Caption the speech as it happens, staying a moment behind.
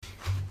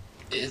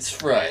It's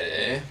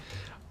Friday.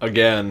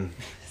 Again.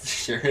 It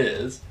sure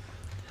is.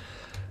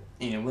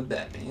 You know what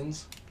that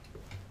means?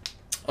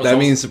 That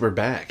means that we're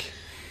back.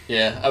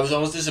 Yeah, I was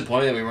almost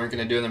disappointed that we weren't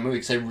going to do another movie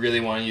because I really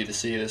wanted you to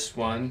see this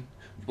one.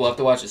 We'll have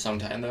to watch it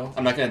sometime, though.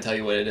 I'm not going to tell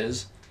you what it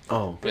is.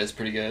 Oh. But it's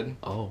pretty good.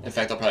 Oh. In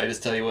fact, I'll probably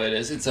just tell you what it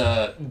is. It's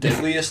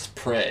Deadliest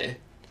Prey.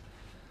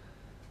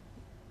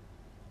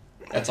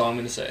 That's all I'm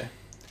going to say.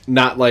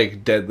 Not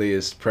like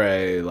Deadliest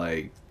Prey,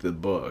 like the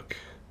book.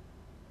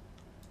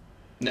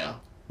 No.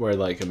 Where,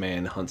 like, a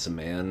man hunts a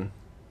man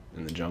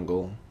in the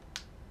jungle.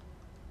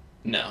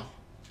 No.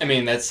 I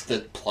mean, that's the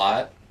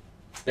plot,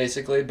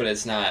 basically, but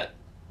it's not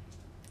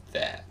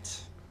that.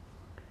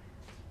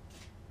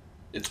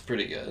 It's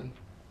pretty good.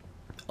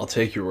 I'll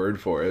take your word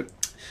for it.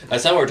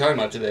 That's not what we're talking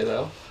about today,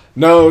 though.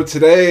 No,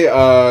 today,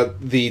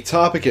 the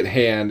topic at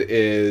hand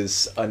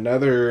is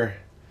another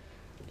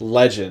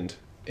legend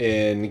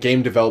in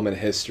game development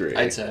history.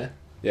 I'd say.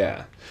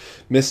 Yeah.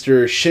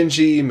 Mr.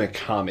 Shinji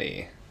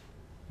Mikami,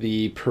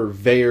 the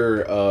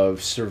purveyor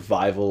of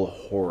survival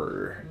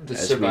horror. The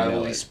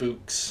survival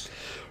spooks.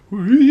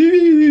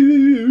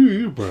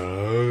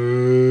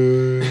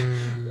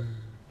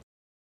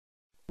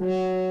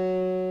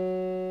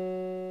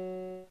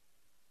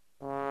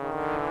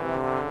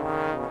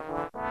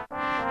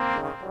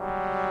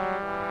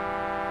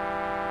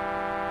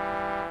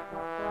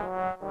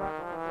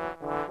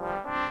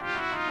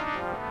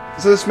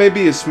 So this may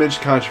be a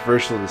smidge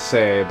controversial to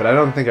say, but I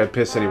don't think I'd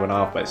piss anyone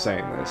off by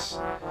saying this.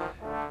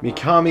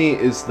 Mikami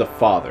is the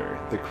father,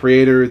 the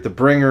creator, the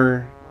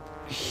bringer.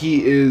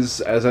 He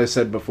is, as I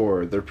said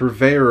before, the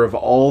purveyor of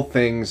all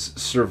things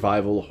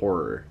survival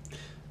horror.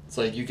 It's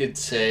like you could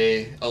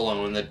say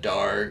Alone in the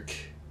Dark.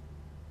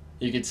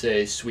 You could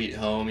say Sweet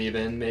Home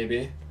even,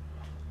 maybe.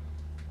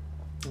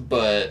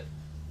 But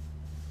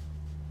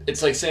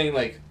it's like saying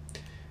like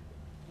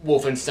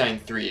Wolfenstein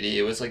 3D.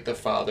 It was like the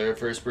father of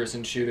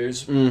first-person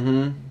shooters.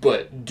 Mm-hmm.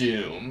 But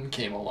Doom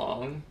came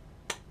along.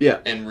 Yeah.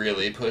 And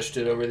really pushed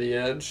it over the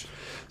edge.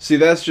 See,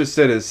 that's just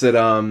it, is that,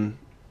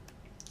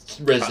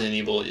 Resident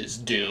Evil is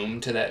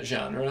Doom to that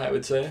genre, I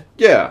would say.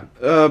 Yeah,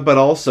 but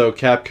also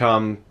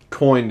Capcom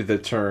coined the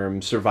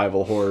term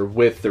survival horror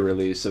with the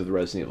release of the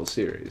Resident Evil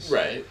series.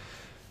 Right.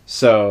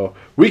 So,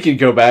 we can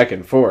go back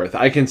and forth.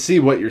 I can see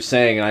what you're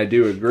saying, and I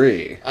do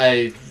agree.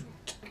 I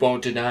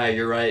won't deny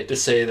you're right to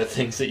say the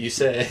things that you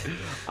say.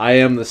 I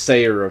am the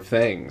sayer of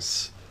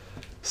things.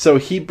 So,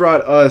 he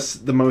brought us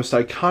the most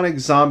iconic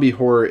zombie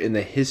horror in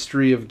the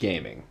history of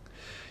gaming.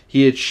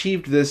 He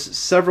achieved this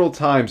several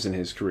times in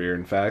his career,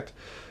 in fact.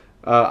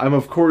 I'm,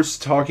 of course,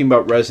 talking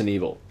about Resident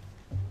Evil.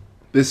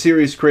 This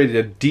series created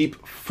a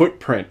deep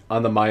footprint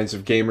on the minds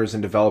of gamers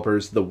and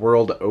developers the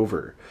world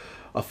over.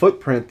 A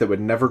footprint that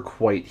would never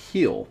quite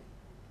heal.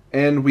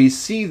 And we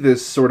see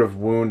this sort of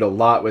wound a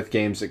lot with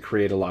games that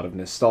create a lot of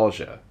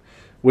nostalgia,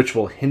 which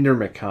will hinder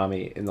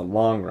Mikami in the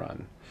long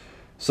run.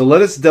 So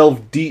let us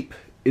delve deep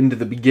into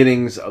the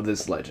beginnings of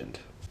this legend.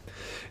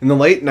 In the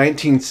late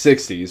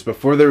 1960s,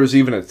 before there was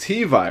even a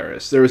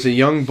T-virus, there was a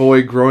young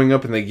boy growing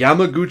up in the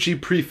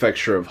Yamaguchi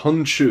prefecture of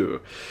Honshu.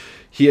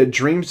 He had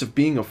dreams of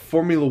being a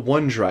Formula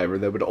One driver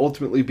that would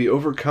ultimately be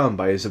overcome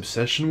by his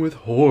obsession with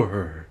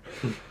horror.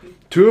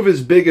 Two of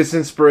his biggest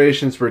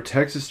inspirations were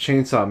Texas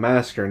Chainsaw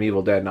Massacre and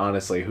Evil Dead, and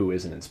honestly, who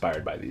isn't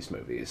inspired by these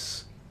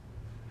movies?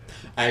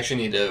 I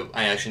actually need to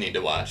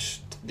watch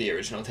the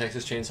original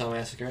Texas Chainsaw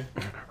Massacre.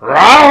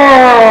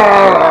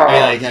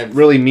 I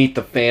really meet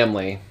the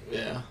family.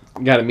 Yeah.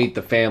 You gotta meet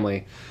the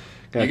family.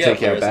 Gotta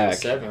take it back.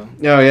 7.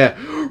 Oh yeah,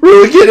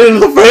 really get into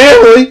the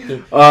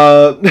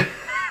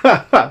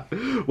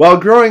family. While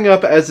growing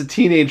up as a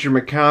teenager,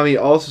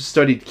 Mikami also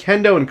studied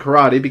kendo and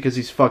karate because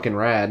he's fucking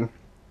rad.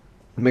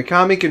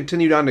 Mikami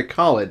continued on to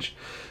college,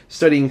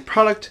 studying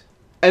product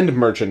and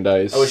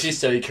merchandise. Oh, he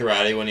studied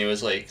karate when he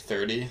was like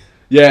 30.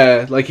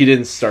 Yeah, like he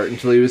didn't start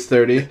until he was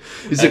 30.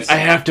 He's like, I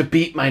have to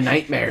beat my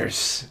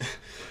nightmares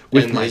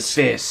with and my his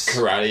fists.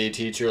 Karate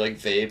teacher like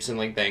vapes and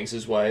like bangs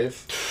his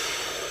wife,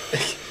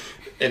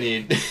 and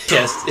he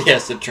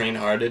has to train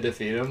hard to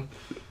defeat him.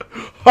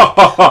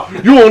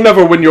 You will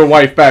never win your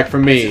wife back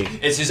from me.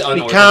 It's his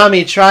unorthodox.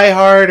 Mikami, try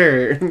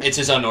harder. It's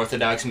his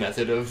unorthodox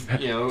method of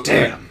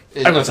Damn,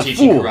 I was a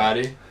teaching fool.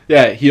 karate.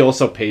 Yeah, he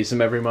also pays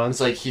him every month.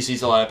 It's like he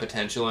sees a lot of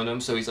potential in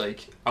him, so he's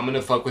like, I'm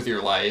gonna fuck with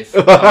your life.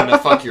 I'm gonna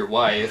fuck your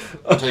wife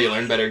until you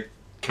learn better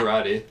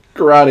karate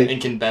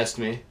and can best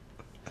me.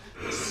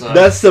 So,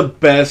 That's the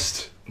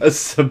best.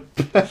 That's the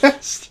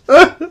best.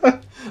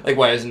 like,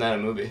 why isn't that a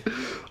movie?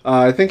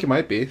 I think it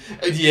might be.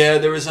 Yeah,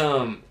 there was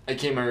I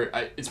can't remember.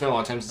 It's been a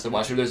long time since I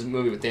watched it. There's a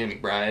movie with Danny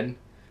McBride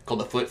called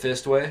The Foot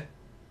Fist Way.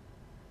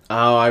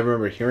 Oh, I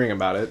remember hearing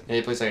about it. And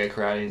he plays like a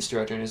karate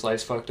instructor, and his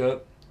life's fucked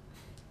up.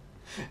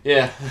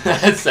 Yeah,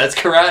 that's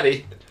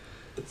karate.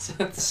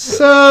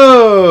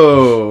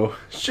 So,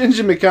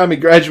 Shinji Mikami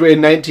graduated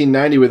in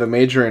 1990 with a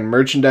major in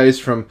merchandise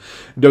from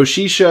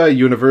Doshisha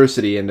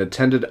University and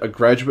attended a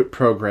graduate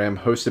program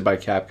hosted by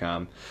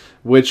Capcom,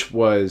 which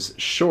was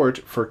short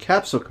for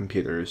Capsule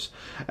Computers,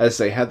 as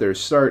they had their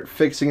start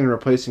fixing and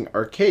replacing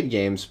arcade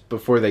games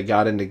before they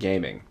got into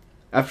gaming.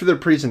 After their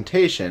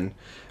presentation,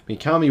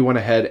 Mikami went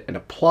ahead and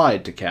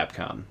applied to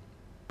Capcom,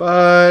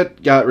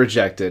 but got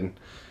rejected.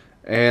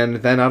 And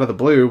then out of the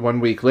blue, 1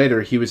 week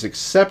later, he was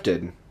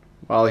accepted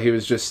while he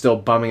was just still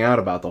bumming out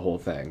about the whole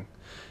thing.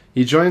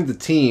 He joined the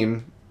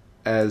team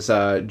as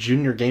a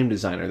junior game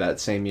designer that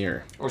same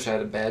year. I wish I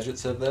had a badge that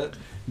said that.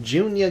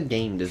 Junior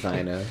game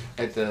designer.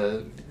 At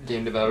the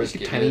game developers.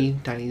 Like a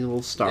tiny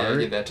little star.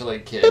 Yeah, give that to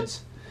like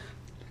kids.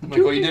 I'm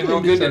like, well, you did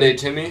real good today,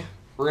 Timmy.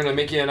 We're gonna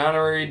make you an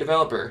honorary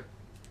developer.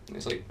 And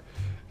he's like,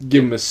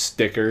 give him a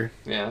sticker.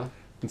 Yeah.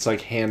 It's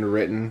like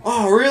handwritten.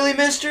 Oh, really,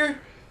 mister?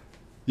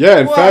 Yeah,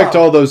 in fact,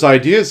 all those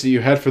ideas that you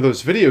had for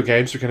those video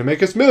games are going to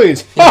make us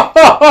millions. Quack,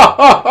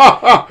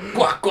 quack,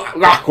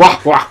 quack,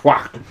 quack, quack,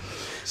 quack.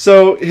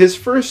 So, his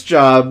first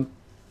job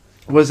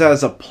was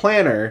as a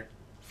planner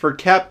for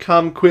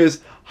Capcom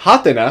quiz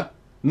Hatena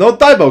no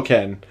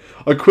Daiboken,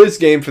 a quiz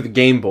game for the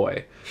Game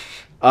Boy.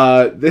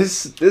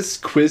 This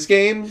quiz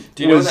game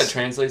Do you know what that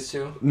translates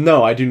to?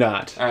 No, I do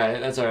not.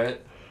 Alright, that's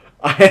alright.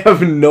 I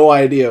have no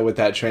idea what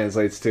that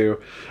translates to.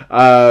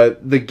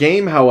 The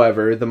game,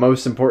 however, the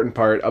most important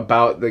part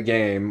about the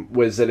game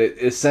was that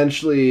it was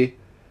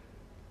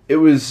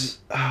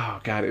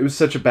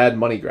such a bad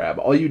money grab.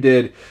 All you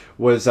did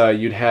was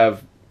you'd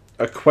have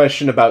a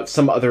question about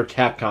some other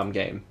Capcom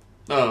game.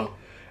 Oh.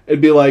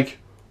 It'd be like,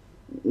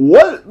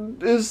 what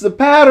is the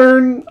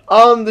pattern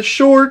on the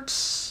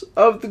shorts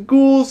of the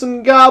Ghouls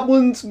and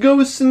Goblins,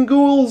 Ghosts and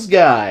Ghouls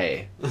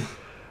guy?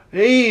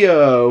 Hey,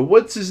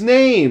 what's his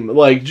name?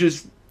 Like,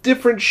 just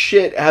different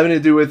shit having to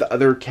do with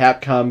other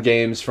Capcom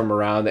games from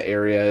around the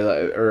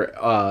area,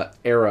 or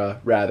era,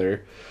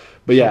 rather.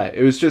 But yeah,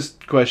 it was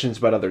just questions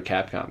about other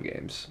Capcom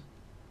games.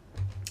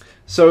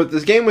 So,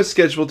 this game was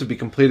scheduled to be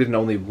completed in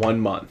only 1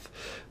 month,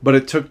 but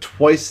it took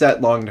twice that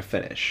long to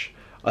finish.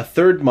 A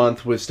third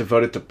month was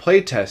devoted to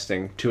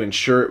playtesting to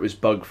ensure it was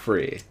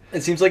bug-free.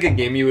 It seems like a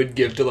game you would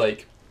give to,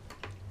 like,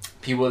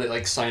 people that,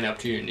 like, sign up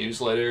to your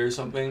newsletter or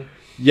something.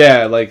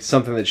 Yeah, like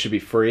something that should be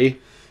free.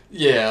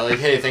 Yeah, like,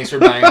 hey, thanks for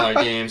buying all our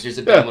games. Here's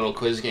a dumb little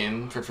quiz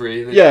game for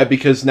free. Yeah,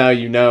 because now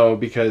you know,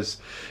 because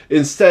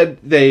instead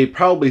they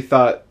probably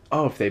thought,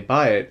 oh, if they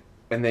buy it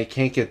and they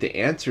can't get the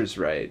answers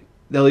right,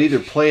 they'll either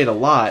play it a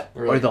lot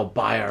or they'll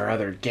buy our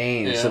other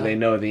games so they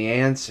know the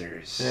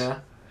answers. Yeah.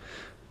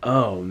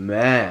 Oh,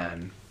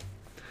 man.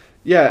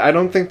 Yeah, I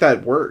don't think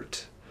that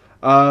worked.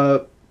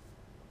 So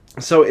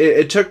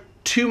it took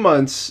 2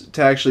 months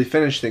to actually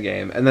finish the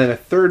game, and then a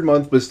third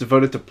month was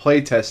devoted to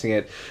playtesting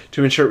it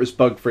to ensure it was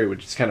bug-free,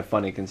 which is kind of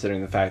funny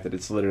considering the fact that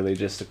it's literally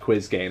just a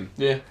quiz game.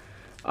 Yeah.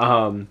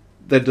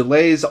 The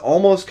delays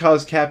almost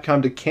caused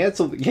Capcom to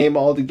cancel the game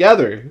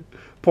altogether.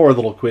 Poor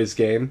little quiz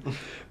game.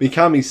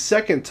 Mikami's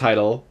second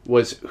title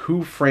was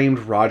Who Framed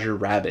Roger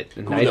Rabbit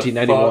in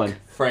 1991. The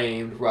fuck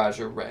framed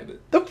Roger Rabbit?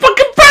 The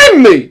fucking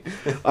framed me!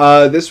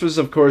 This was,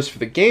 of course, for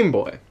the Game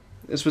Boy.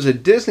 This was a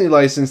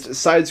Disney-licensed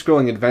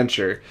side-scrolling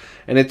adventure,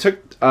 and it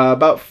took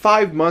about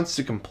 5 months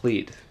to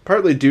complete,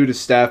 partly due to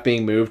staff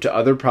being moved to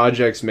other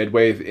projects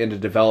midway into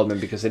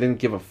development because they didn't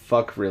give a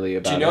fuck really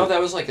about it. Do you know if that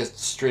was like a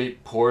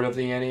straight port of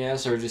the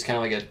NES, or just kind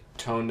of like a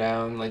toned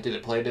down, like did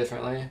it play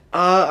differently?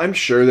 I'm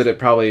sure that it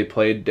probably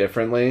played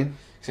differently.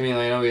 Cause, I mean,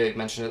 I know we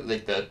mentioned it,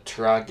 like the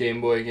Turok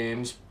Game Boy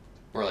games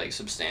were like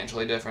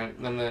substantially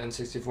different than the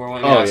N64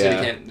 one. Oh,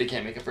 yeah. They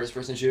can't make a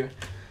first-person shooter.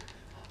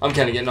 I'm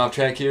kind of getting off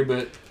track here,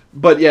 but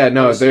yeah,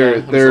 no,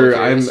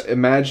 I'm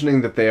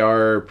imagining that they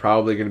are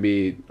probably going to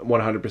be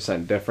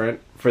 100% different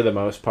for the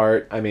most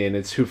part. I mean,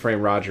 it's Who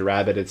Framed Roger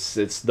Rabbit.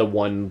 It's the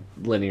one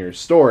linear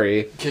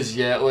story. Because,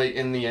 yeah, like,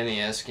 in the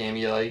NES game,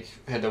 you, like,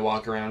 had to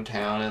walk around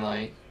town and,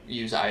 like,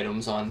 use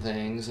items on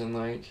things and,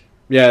 like...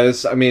 Yeah,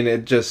 this a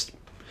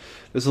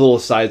little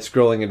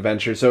side-scrolling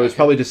adventure, so it's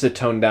probably just a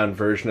toned-down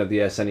version of the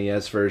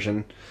SNES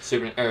version.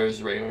 It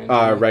was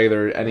regular.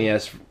 Regular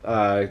NES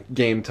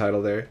game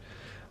title there.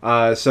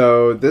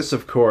 So this,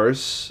 of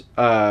course,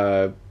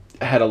 had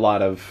a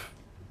lot of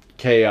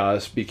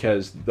chaos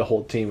because the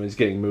whole team was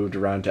getting moved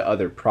around to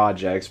other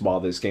projects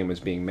while this game was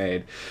being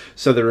made.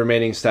 So the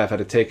remaining staff had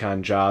to take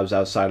on jobs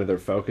outside of their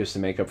focus to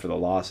make up for the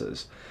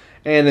losses.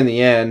 And in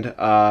the end,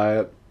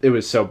 it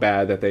was so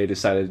bad that they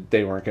decided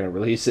they weren't going to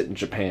release it in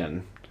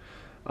Japan.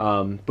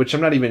 Which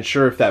I'm not even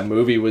sure if that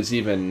movie was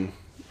even...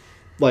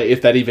 Like,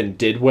 if that even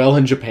did well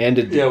in Japan.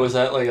 Yeah, was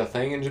that, like, a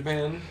thing in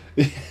Japan?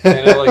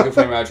 I know, like, Who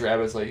Framed Roger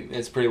Rabbit's, like,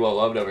 it's pretty well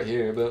loved over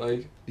here, but,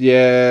 like...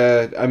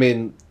 Yeah, I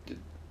mean,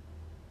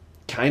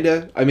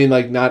 kinda. I mean,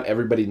 like, not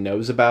everybody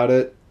knows about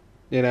it,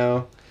 you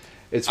know?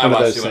 It's one of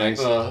those things.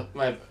 I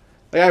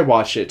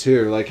watched it,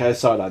 too. Like, I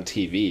saw it on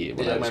TV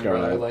when I was growing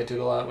up. My brother liked it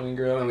a lot when he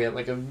grew up, and we had,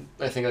 like, a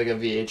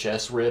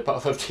VHS rip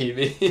off of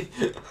TV.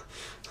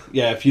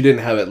 Yeah, if you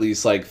didn't have at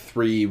least, like,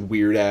 3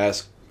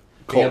 weird-ass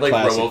cult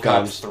classic RoboCop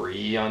films.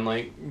 3 on,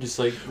 like, just,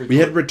 like... We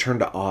had Return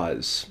to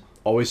Oz,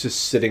 always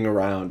just sitting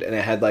around, and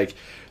it had, like,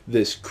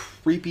 this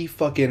creepy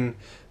fucking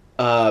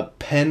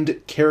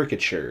penned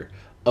caricature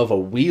of a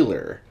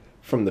wheeler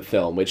from the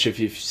film, which, if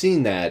you've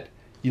seen that,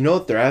 you know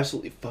that they're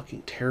absolutely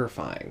fucking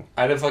terrifying.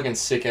 I had a fucking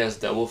sick-ass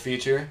double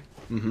feature.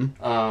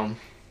 Mm-hmm.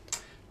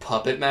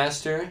 Puppet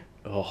Master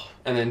Oh.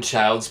 And then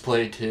Child's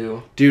Play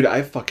 2. Dude,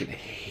 I fucking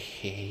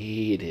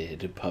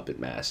hated Puppet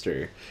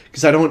Master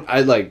because I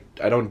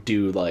don't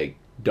do like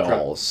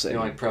dolls. You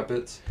don't like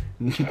Puppets?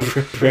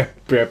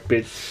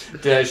 Puppets.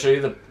 Did I show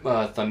you the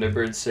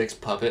Thunderbird 6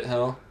 Puppet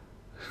Hell?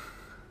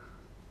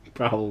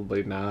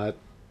 Probably not.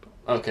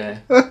 Okay.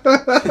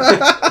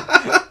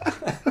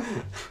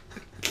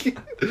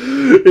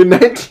 In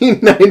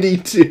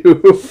 1992,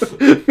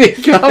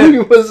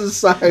 Mikami was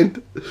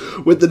assigned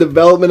with the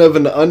development of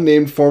an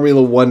unnamed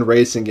Formula 1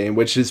 racing game,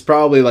 which is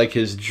probably like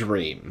his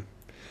dream.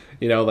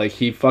 You know, like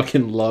he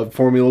fucking loved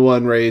Formula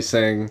 1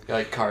 racing. You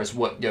like cars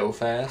what go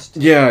fast?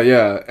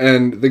 Yeah.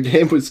 And the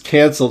game was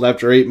canceled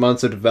after 8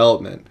 months of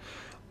development.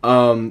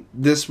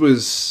 This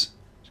was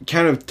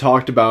kind of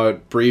talked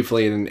about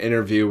briefly in an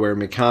interview where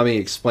Mikami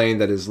explained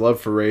that his love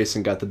for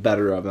racing got the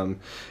better of him,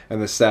 and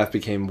the staff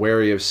became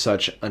wary of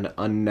such an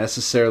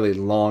unnecessarily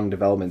long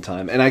development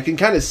time. And I can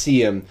kind of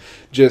see him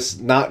just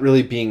not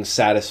really being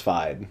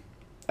satisfied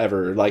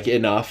ever, like,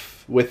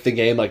 enough with the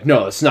game. Like,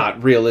 no, it's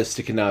not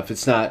realistic enough.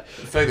 It's not...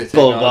 The fact that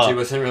technology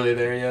wasn't really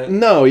there yet.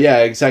 No, yeah,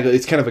 exactly.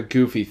 It's kind of a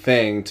goofy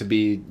thing to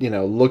be, you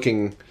know,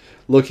 looking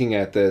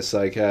at this.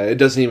 Like, it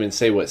doesn't even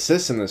say what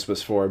system this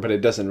was for, but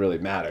it doesn't really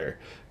matter.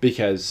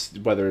 Because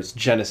whether it's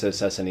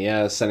Genesis,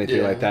 SNES,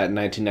 anything like that in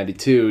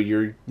 1992,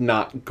 you're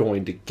not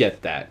going to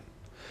get that.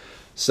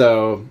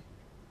 So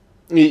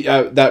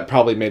that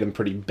probably made him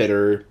pretty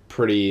bitter,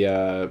 pretty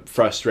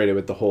frustrated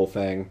with the whole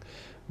thing.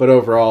 But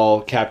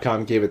overall,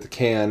 Capcom gave it the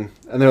can.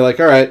 And they're like,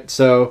 all right,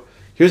 so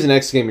here's the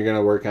next game you're going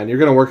to work on. You're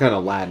going to work on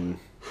Aladdin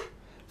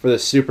for the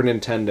Super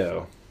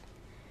Nintendo.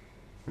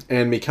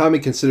 And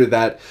Mikami considered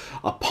that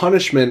a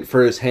punishment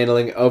for his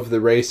handling of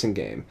the racing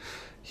game.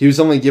 He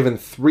was only given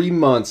 3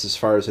 months as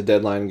far as the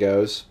deadline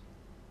goes.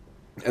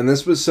 And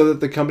this was so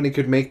that the company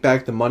could make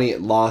back the money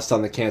it lost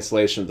on the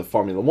cancellation of the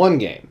Formula 1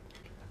 game.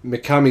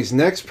 Mikami's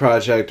next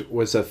project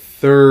was a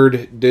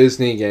third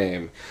Disney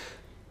game.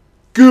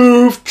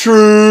 Goof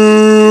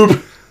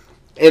Troop!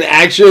 An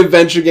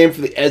action-adventure game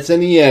for the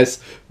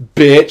SNES,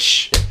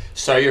 bitch!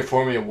 Sorry your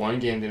Formula 1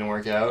 game didn't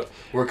work out.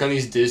 Work on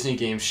these Disney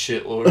games,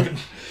 shitlord.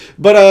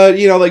 But,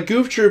 you know, like,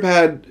 Goof Troop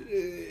had...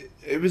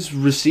 It was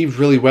received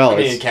really well. I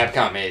mean,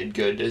 Capcom made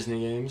good Disney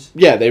games.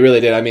 Yeah, they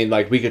really did. I mean,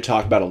 like, we could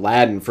talk about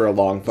Aladdin for a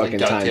long fucking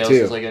time, too.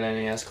 DuckTales was like an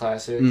NES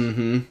classic.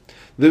 Mm-hmm.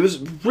 There was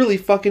really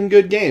fucking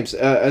good games.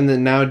 And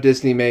then now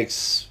Disney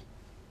makes...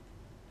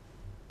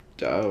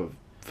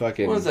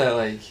 fucking... What was that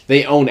like?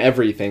 They own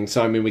everything,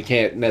 so, I mean, we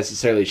can't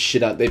necessarily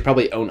shit out... They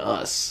probably own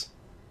us.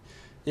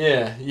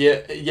 Yeah.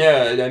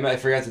 I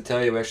forgot to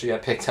tell you, we actually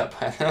got picked up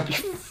by them.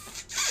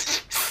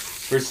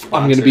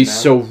 I'm gonna be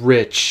so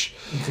rich.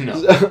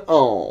 No.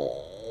 Oh.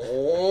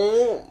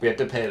 We have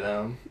to pay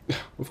them.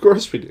 Of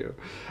course we do.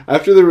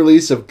 After the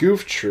release of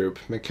Goof Troop,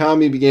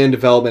 Mikami began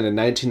development in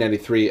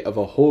 1993 of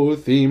a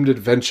horror-themed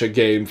adventure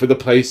game for the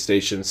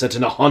PlayStation set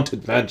in a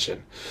haunted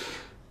mansion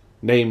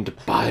named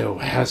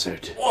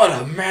Biohazard. What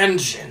a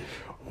mansion!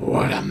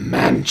 What a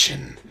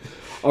mansion!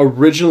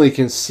 Originally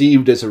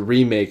conceived as a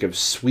remake of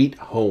Sweet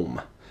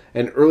Home,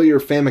 an earlier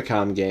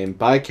Famicom game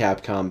by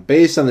Capcom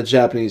based on the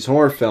Japanese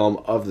horror film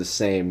of the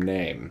same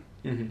name.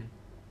 Mm-hmm.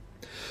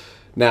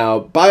 Now,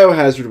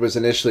 Biohazard was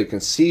initially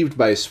conceived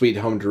by Sweet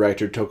Home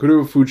director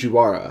Tokaru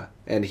Fujiwara,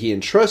 and he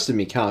entrusted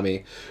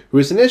Mikami, who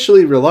was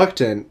initially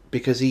reluctant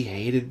because he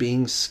hated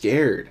being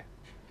scared.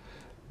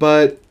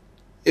 But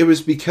it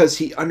was because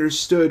he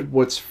understood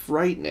what's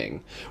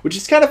frightening, which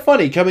is kind of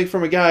funny coming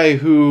from a guy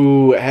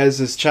who has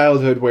this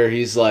childhood where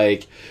he's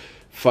like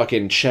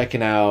fucking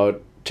checking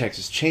out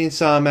Texas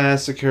Chainsaw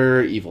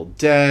Massacre, Evil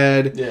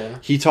Dead. Yeah.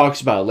 He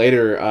talks about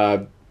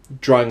later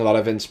drawing a lot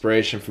of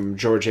inspiration from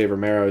George A.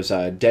 Romero's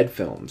Dead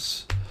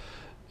films.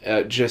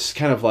 Just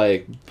kind of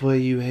like, but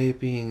you hate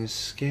being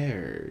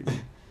scared.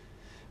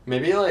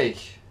 Maybe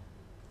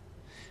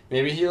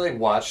he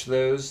watched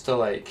those to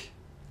like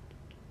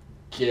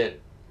get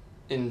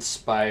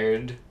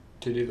inspired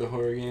to do the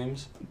horror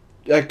games.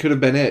 That could have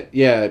been it,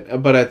 yeah.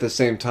 But at the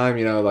same time,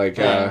 you know, like,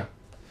 I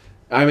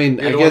mean,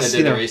 I guess,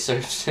 you know,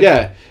 research.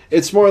 Yeah,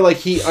 it's more like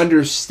he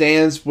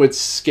understands what's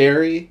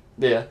scary.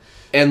 Yeah.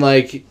 And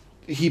like,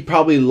 he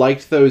probably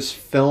liked those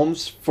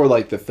films for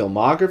like the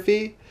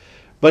filmography,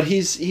 but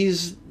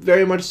he's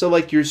very much so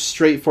like your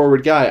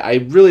straightforward guy. I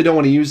really don't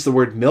want to use the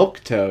word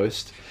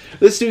milquetoast.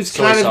 This dude's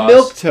kind of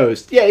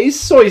milquetoast. Yeah, he's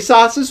soy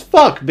sauce as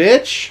fuck,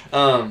 bitch.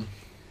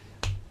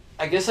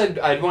 I guess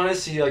I'd want to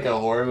see like a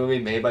horror movie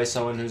made by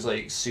someone who's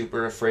like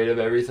super afraid of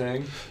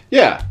everything.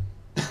 Yeah.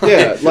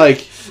 Yeah,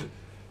 like,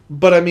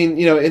 but I mean,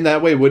 you know, in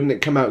that way, wouldn't it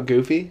come out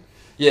goofy?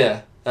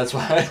 Yeah, that's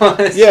why I want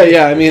to see.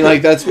 Yeah, I mean,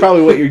 like, that's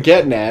probably what you're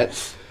getting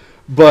at.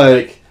 But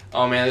like,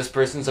 oh man, this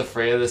person's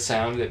afraid of the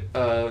sound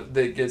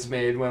that gets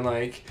made when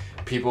like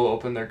people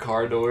open their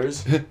car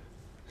doors. And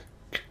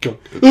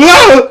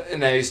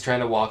now he's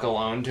trying to walk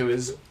alone to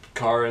his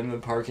car in the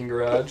parking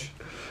garage.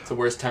 It's the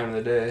worst time of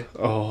the day.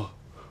 Oh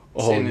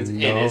and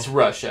it's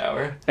rush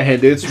hour.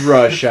 And it's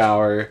rush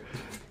hour.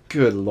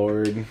 Good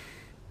lord.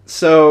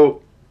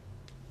 So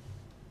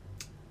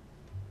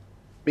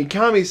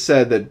Mikami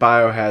said that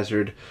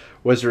Biohazard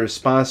was a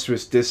response to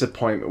his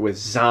disappointment with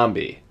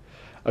Zombie,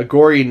 a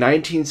gory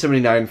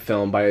 1979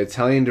 film by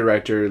Italian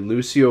director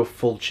Lucio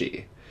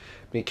Fulci.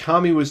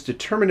 Mikami was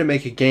determined to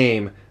make a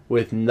game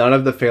with none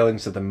of the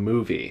failings of the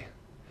movie.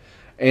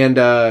 And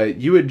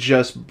you had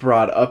just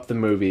brought up the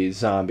movie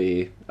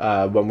Zombie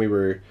when we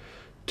were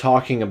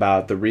talking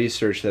about the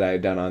research that I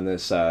had done on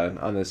this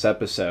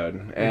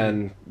episode,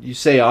 and you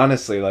say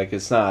honestly, like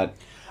it's not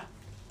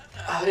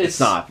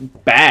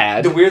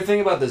bad. The weird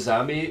thing about the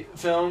Zombie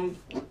film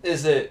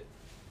is that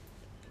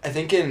I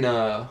think in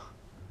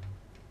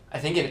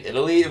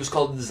Italy it was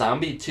called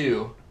Zombie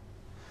 2.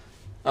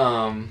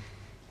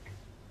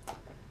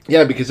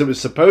 Yeah, because it was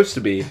supposed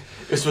to be. It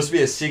was supposed to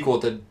be a sequel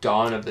to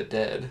Dawn of the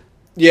Dead.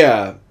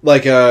 Yeah,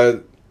 like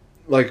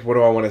what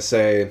do I want to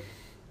say?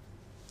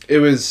 It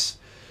was,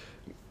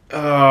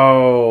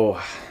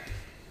 not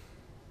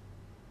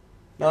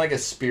like a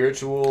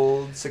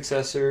spiritual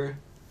successor,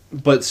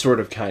 but sort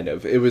of, kind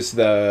of. It was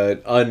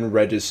the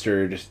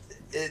unregistered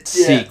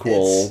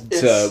sequel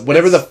to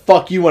whatever the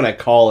fuck you want to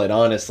call it.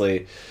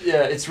 Honestly,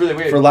 yeah, it's really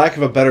weird. For lack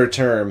of a better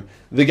term,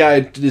 the guy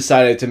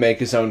decided to make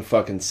his own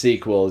fucking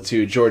sequel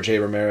to George A.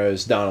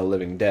 Romero's Dawn of the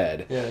Living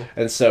Dead,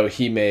 and so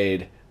he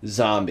made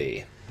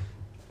Zombie,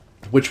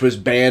 which was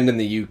banned in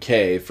the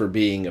UK for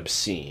being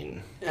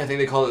obscene. I think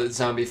they call it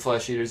Zombie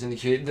Flesh Eaters in the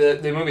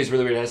UK. The movie's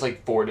really weird. It has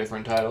like 4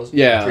 different titles.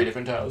 Yeah. 3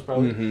 different titles,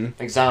 probably. Mm-hmm.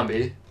 Like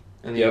Zombie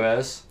in the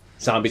US.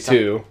 Zombie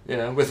 2.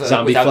 Yeah, with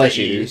Zombie Flesh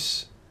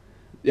Eaters.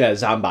 Yeah,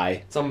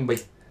 Zombie.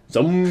 Zombie.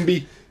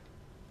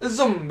 Because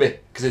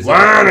it's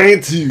 1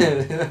 and 2.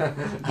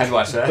 I'd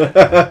watch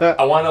that.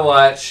 I want to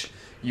watch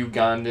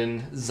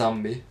Ugandan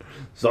Zombie.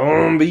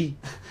 Zombie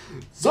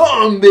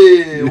 1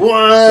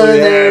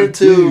 and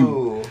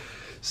 2.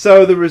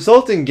 So the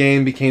resulting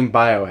game became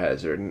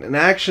Biohazard, an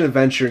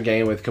action-adventure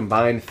game with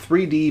combined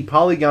 3D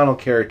polygonal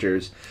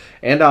characters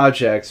and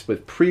objects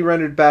with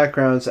pre-rendered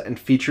backgrounds and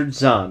featured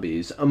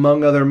zombies,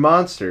 among other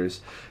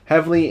monsters,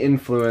 heavily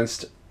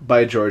influenced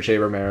by George A.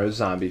 Romero's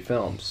zombie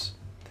films.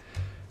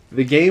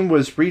 The game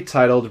was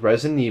retitled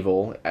Resident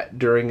Evil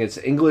during its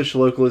English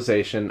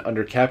localization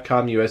under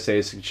Capcom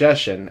USA's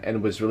suggestion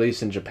and was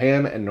released in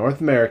Japan and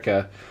North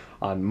America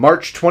on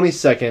March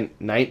 22nd,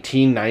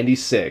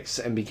 1996,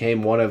 and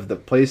became one of the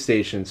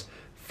PlayStation's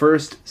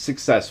first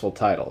successful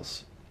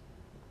titles.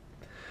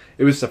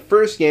 It was the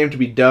first game to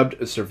be dubbed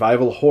a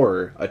survival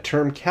horror, a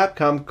term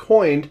Capcom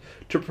coined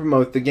to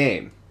promote the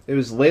game. It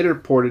was later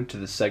ported to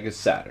the Sega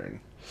Saturn.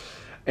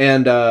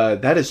 And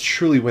that is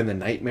truly when the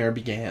nightmare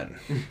began.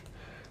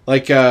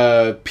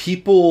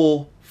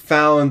 People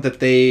found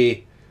that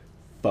they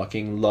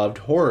fucking loved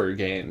horror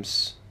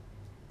games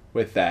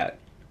with that.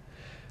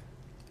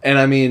 And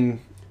I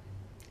mean,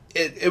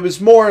 it was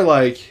more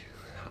like,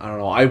 I don't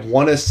know, I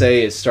want to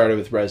say it started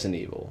with Resident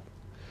Evil.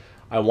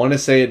 I want to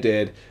say it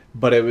did,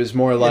 but it was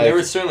more like... there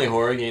were certainly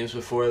horror games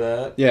before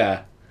that.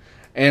 Yeah.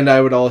 And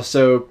I would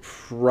also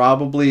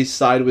probably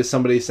side with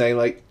somebody saying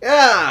like,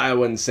 I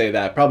wouldn't say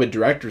that. Probably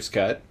Director's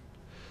Cut.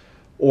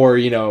 Or,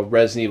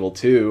 Resident Evil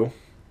 2.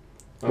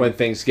 When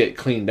things get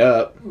cleaned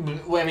up.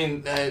 Well, I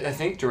mean, I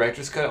think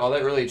Director's Cut, all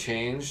that really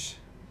changed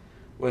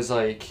was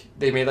like,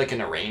 they made like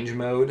an arrange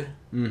mode.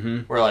 Mm-hmm.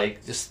 Where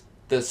like, just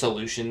the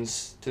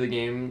solutions to the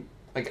game,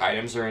 like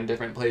items are in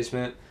different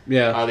placement.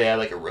 Yeah. They had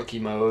like a rookie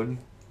mode.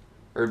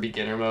 Or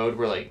beginner mode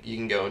where like you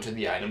can go into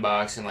the item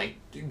box and like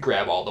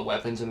grab all the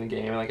weapons in the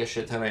game and like a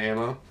shit ton of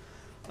ammo.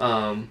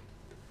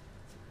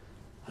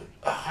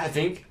 I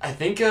think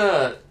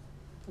the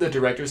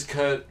Director's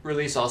Cut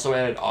release also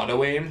added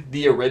auto aim.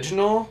 The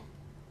original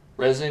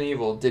Resident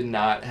Evil did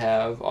not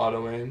have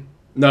auto aim.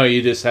 No,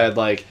 you just had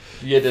like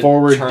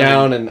forward,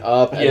 down, and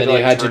up, and then you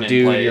had to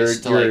do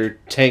your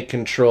tank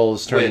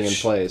controls turning in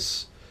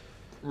place.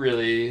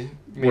 Really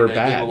made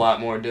that game a lot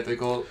more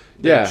difficult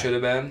than it should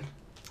have been.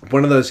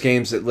 One of those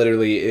games that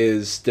literally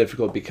is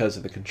difficult because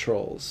of the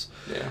controls.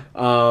 Yeah.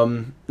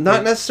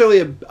 Not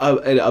necessarily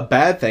a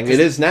bad thing. It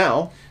is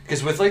now.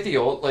 Because with like the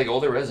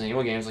older Resident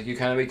Evil games, like you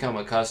kind of become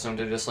accustomed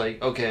to just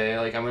like, okay,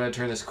 like I'm gonna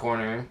turn this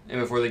corner, and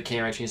before the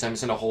camera changes, I'm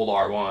just gonna hold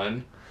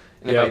R1,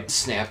 and if I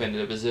snap into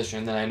the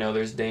position, then I know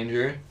there's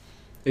danger.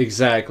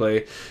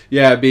 Exactly.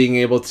 Yeah, being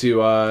able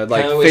to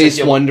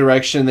face one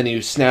direction, then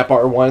you snap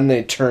R1,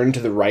 they turn to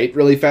the right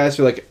really fast.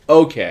 You're like,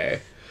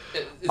 okay.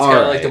 It's kind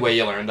of like the way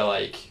you learn to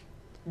like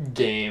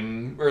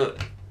game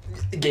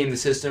the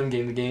system,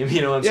 game the game.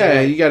 You know what I'm saying?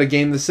 Yeah, you got to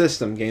game the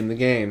system, game the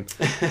game.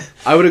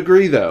 I would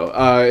agree, though.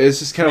 It's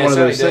just kind of one of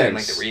those things.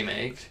 Like the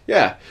remake.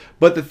 Yeah,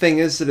 but the thing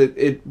is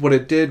that what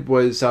it did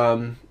was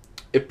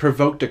it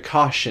provoked a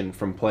caution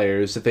from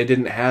players that they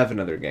didn't have in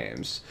other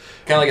games.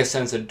 Kind of like a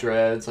sense of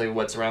dread. It's like,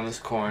 what's around this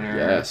corner?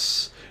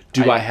 Yes.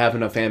 Do I have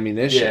enough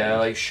ammunition? Yeah,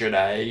 like, should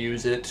I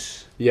use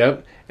it?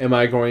 Yep. Am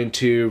I going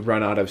to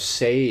run out of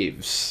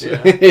saves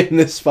in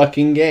this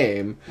fucking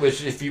game?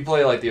 Which, if you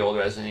play like the old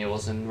Resident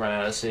Evils and run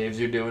out of saves,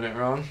 you're doing it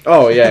wrong.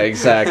 Oh, yeah,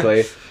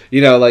 exactly.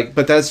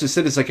 But that's just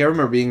it. It's like, I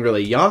remember being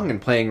really young and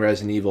playing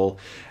Resident Evil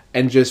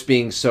and just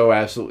being so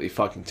absolutely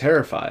fucking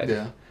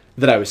terrified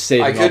that I was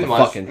saving all the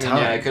fucking time.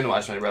 Yeah, I couldn't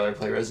watch my brother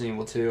play Resident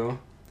Evil 2.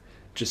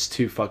 just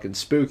too fucking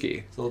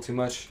spooky. It's a little too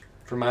much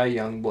for my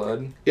young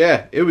blood.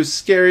 Yeah, it was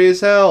scary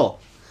as hell.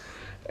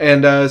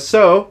 And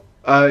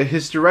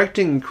his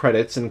directing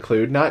credits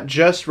include not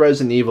just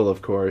Resident Evil,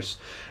 of course,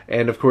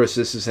 and of course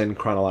this is in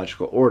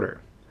chronological order.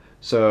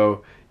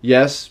 So,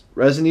 yes,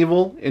 Resident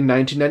Evil in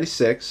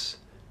 1996,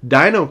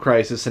 Dino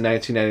Crisis in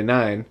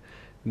 1999,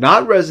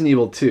 not Resident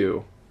Evil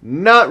 2,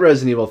 not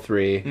Resident Evil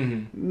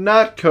 3,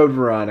 not Code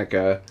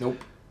Veronica.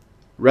 Nope.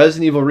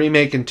 Resident Evil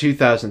Remake in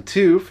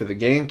 2002 for the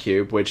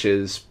GameCube, which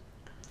is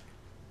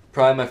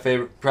probably my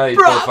favorite,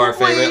 both our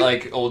favorite,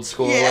 like, old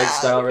school, like,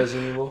 style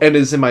Resident Evil. And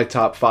is in my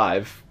top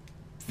 5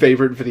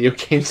 favorite video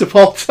games of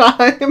all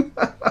time.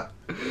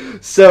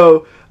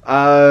 So,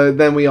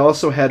 then we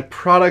also had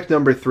product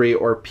number 3,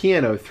 or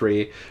Piano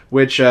 3,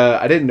 which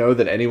I didn't know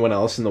that anyone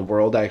else in the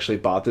world actually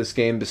bought this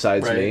game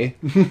besides me.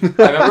 I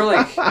remember,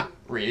 like,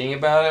 reading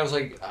about it. I was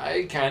like,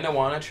 I kind of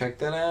want to check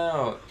that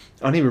out.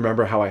 I don't even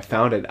remember how I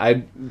found it.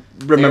 I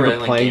remember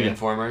playing like, Game it.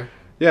 Informer.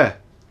 Yeah.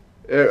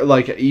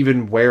 Like,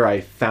 even where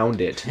I found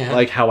it. Yeah.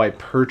 Like, how I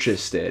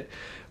purchased it.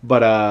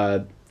 But,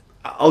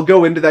 I'll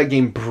go into that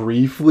game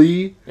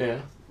briefly. Yeah.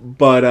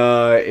 But,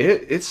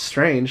 it's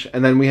strange.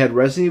 And then we had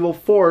Resident Evil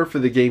 4 for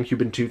the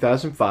GameCube in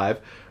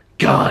 2005.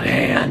 God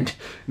Hand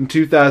in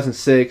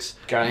 2006.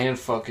 God Hand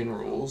fucking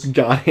rules.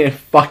 God Hand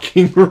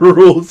fucking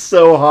rules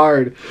so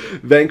hard.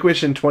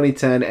 Vanquish in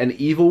 2010 and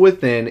Evil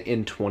Within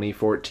in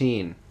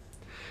 2014.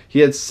 He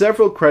had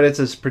several credits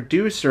as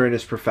producer in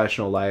his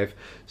professional life.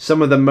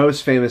 Some of the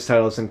most famous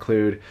titles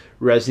include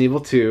Resident Evil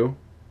 2,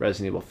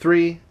 Resident Evil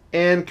 3,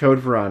 and Code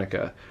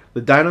Veronica,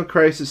 the Dino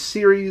Crisis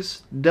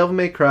series, Devil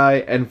May Cry,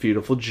 and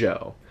Beautiful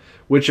Joe.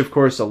 Which, of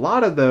course, a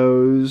lot of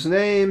those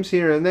names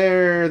here and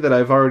there that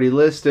I've already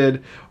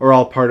listed are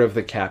all part of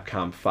the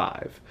Capcom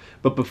 5.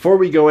 But before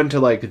we go into,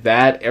 like,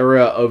 that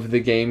era of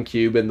the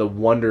GameCube and the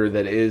wonder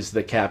that is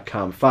the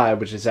Capcom 5,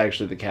 which is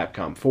actually the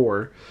Capcom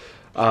 4...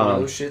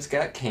 those shits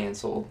got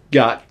canceled.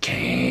 Got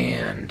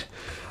canned.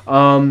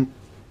 I'm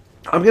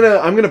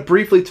gonna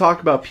briefly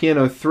talk about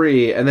Piano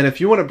 3, and then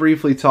if you want to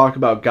briefly talk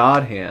about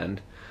God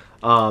Hand,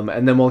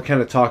 and then we'll kind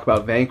of talk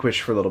about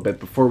Vanquish for a little bit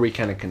before we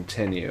kind of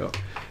continue,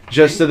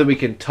 just so that we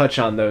can touch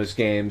on those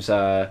games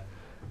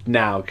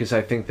now, because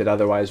I think that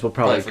otherwise we'll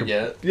probably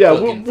forget. Yeah,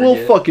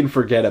 we'll fucking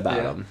forget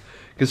about them,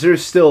 because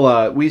there's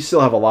still we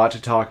still have a lot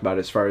to talk about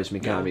as far as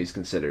Mikami is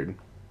considered.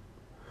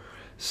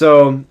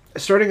 So,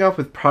 starting off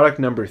with product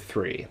number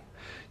 3,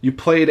 you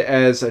played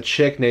as a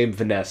chick named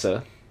Vanessa.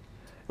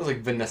 It was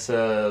like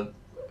Vanessa.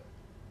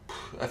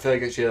 I feel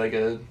like she had like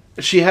a.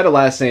 She had a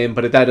last name,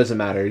 but that doesn't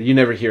matter. You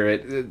never hear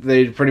it.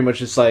 They pretty much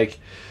just like,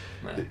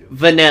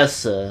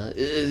 Vanessa,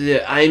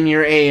 I'm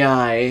your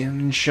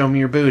AI, show me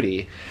your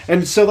booty.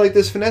 And so, like,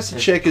 this Vanessa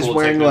chick is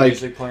wearing, like,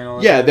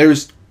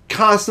 there's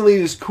constantly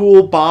this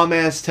cool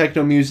bomb-ass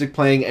techno music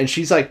playing, and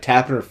she's, like,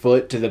 tapping her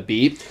foot to the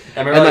beat.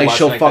 And, like,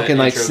 she'll fucking,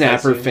 like,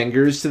 snap her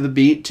fingers to the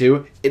beat,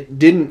 too. It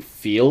didn't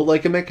feel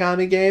like a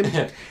Mikami game.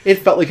 It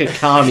felt like a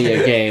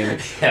Kamiya game.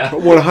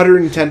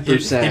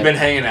 110%. You've been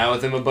hanging out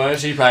with him a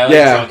bunch. He probably,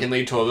 like,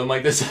 drunkenly told him,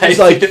 like, this idea. He's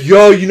like,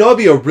 yo, you know it'd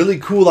be a really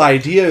cool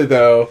idea,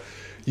 though.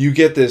 You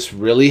get this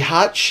really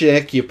hot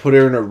chick, you put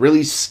her in a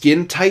really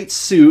skin-tight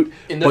suit.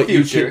 In the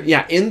future.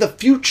 In the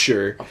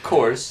future. Of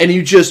course. And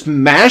you just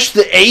mash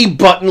the A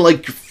button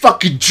like you're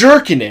fucking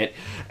jerking it,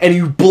 and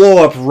you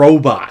blow up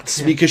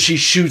robots because she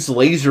shoots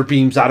laser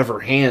beams out of her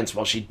hands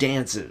while she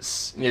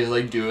dances. Yeah,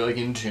 like, do it, like,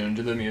 in tune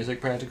to the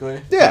music,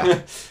 practically.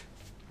 Yeah.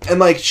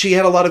 And, like, she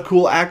had a lot of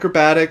cool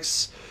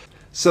acrobatics.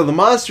 So the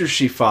monsters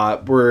she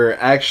fought were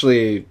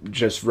actually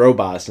just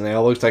robots, and they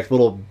all looked like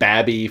little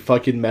babby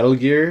fucking Metal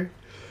Gear.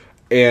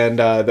 And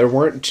there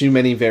weren't too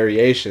many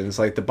variations.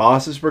 Like, the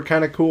bosses were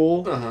kind of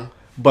cool.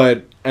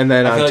 But, and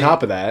then on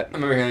top of that... I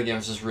remember hearing the game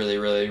was just really,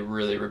 really,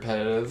 really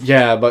repetitive.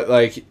 Yeah, but,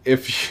 like,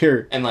 if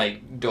you're... And,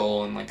 like,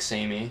 dull and, like,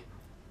 samey.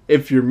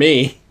 If you're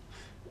me,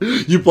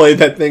 you played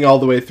that thing all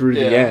the way through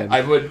to the end.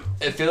 I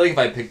feel like if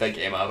I picked that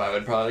game up, I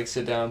would probably, like,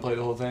 sit down and play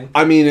the whole thing.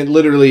 I mean, it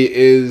literally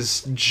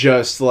is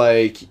just,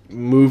 like,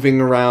 moving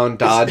around,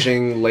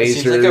 dodging lasers.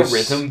 It seems like a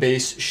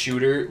rhythm-based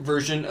shooter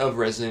version of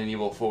Resident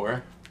Evil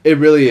 4. It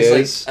really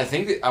is. Like, I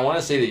think I want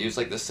to say they use,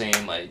 like, the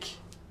same, like...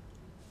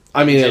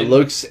 I mean, it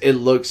looks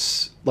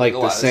like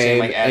the same,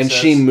 like, and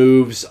she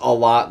moves a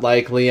lot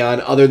like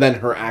Leon, other than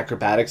her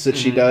acrobatics that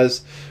she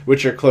does,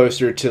 which are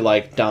closer to,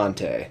 like,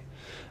 Dante.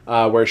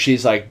 Where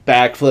she's, like,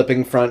 back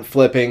flipping, front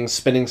flipping,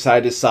 spinning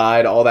side to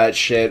side, all that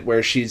shit,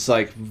 where she's,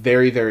 like,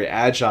 very, very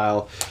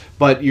agile,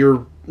 but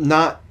you're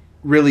not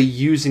really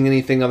using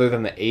anything other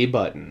than the A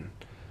button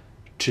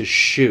to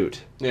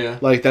shoot. Yeah.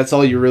 Like, that's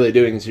all you're really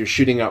doing is you're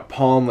shooting out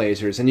palm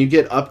lasers, and you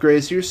get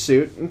upgrades to your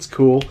suit. It's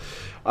cool.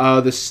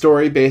 The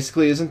story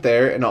basically isn't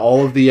there, and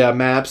all of the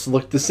maps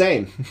look the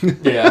same.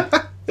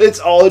 Yeah. It's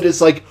all just,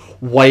 like,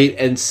 white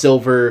and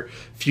silver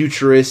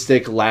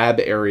futuristic lab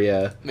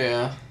area.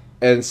 Yeah.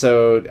 And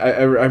so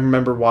I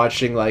remember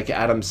watching, like,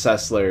 Adam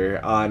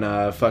Sessler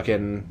on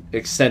fucking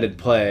Extended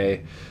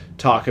Play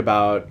talk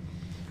about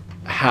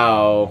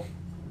how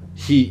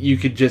you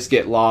could just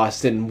get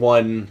lost in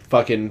one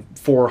fucking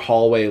 4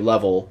 hallway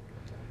level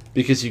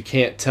because you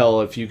can't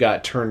tell if you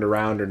got turned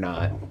around or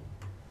not.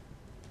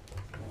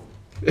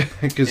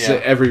 Because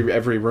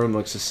every room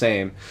looks the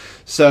same.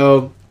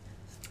 So,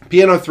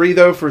 Piano 3,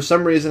 though, for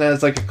some reason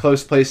has like a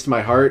close place to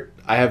my heart.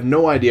 I have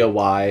no idea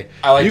why.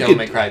 I like Devil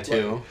May Cry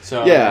 2.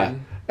 So, yeah.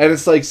 And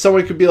it's like,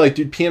 someone could be like,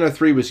 dude, Piano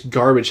 3 was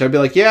garbage. I'd be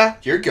like, yeah.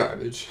 You're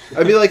garbage.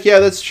 I'd be like, yeah,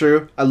 that's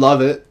true. I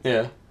love it.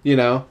 Yeah. You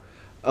know?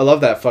 I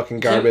love that fucking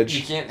garbage.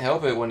 You can't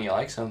help it when you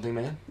like something,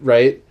 man.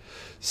 Right?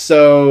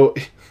 So...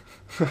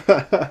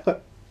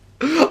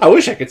 I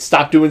wish I could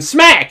stop doing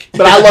Smack,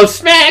 but I love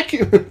Smack.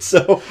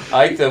 So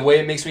I like the way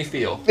it makes me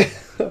feel.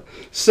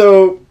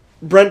 So,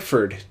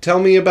 Brentford, tell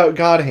me about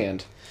God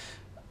Hand.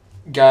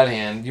 God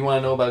Hand. You want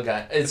to know about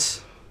God?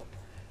 It's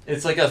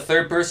like a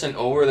third-person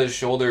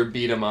over-the-shoulder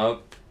beat 'em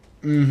up.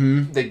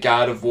 Mm-hmm. The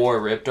God of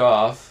War ripped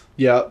off.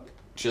 Yep.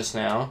 Just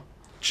now.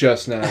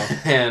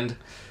 And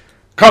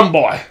come,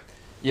 boy.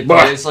 You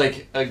play as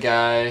like a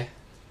guy.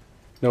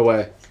 No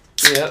way.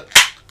 Yep.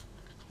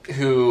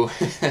 Who...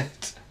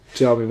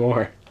 Tell me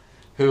more.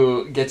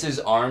 Who gets his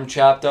arm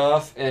chopped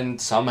off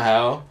and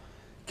somehow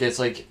gets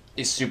like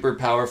a super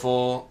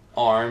powerful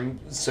arm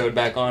sewed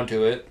back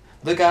onto it.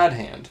 The God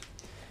Hand.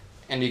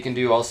 And you can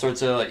do all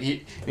sorts of... like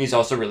he's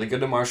also really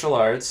good at martial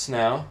arts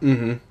now.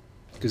 Mm-hmm.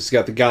 Because he's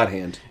got the God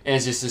Hand. And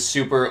it's just a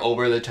super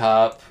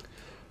over-the-top,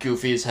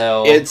 goofy as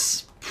hell.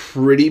 It's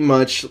pretty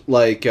much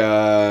like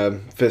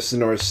Fist of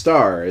the North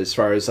Star as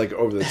far as like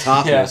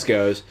over-the-topness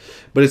goes.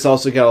 But it's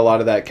also got a lot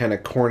of that kind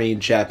of corny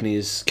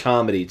Japanese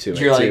comedy to it,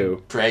 too. You're,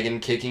 like,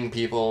 dragon-kicking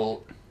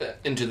people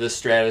into the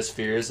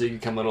stratosphere as they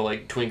become little,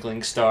 like,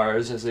 twinkling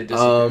stars as they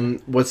disappear.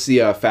 What's the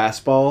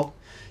fastball?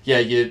 Yeah,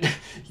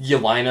 you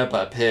line up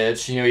a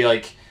pitch. You know, you,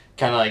 like,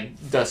 kind of,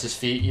 like, dust his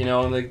feet, you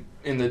know,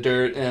 in the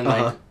dirt. And,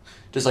 like,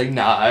 just, like,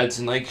 nods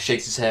and, like,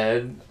 shakes his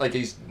head. Like,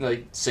 he's,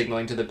 like,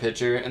 signaling to the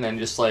pitcher. And then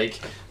just, like...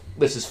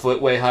 lifts his foot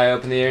way high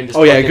up in the air and just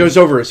it goes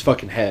over his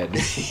fucking head.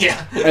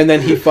 Yeah. And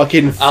then he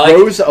fucking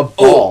throws a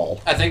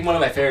ball. I think one of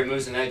my favorite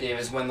moves in that game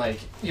is when, like,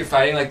 you're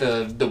fighting, like,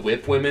 the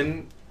whip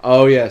women.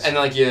 Oh, yes. And,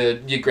 like,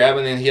 you grab him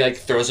and then he, like,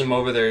 throws him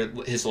over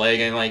his leg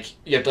and, like,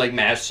 you have to, like,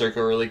 mash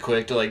circle really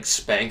quick to, like,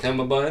 spank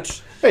them a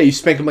bunch. Yeah, you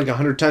spank him, like,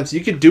 100 times.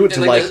 You could do it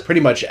to, like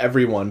pretty much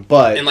everyone,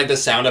 but... And, like, the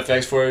sound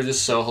effects for it are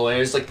just so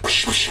hilarious. Like...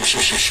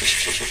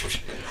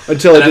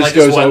 until it just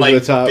goes over the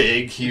top.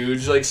 Big,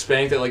 huge, like,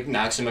 spank that, like,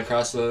 knocks him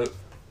across the...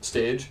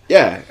 stage.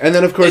 Yeah, and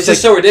then of course it's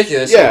just so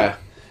ridiculous. Yeah,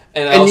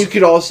 and you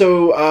could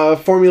also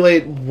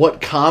formulate what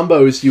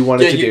combos you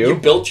wanted to do. You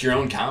built your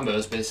own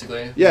combos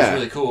basically. Yeah, it's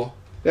really cool.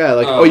 Yeah,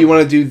 like you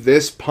want to do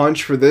this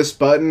punch for this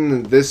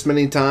button this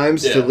many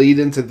times to lead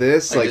into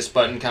this. Like this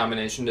button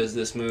combination does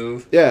this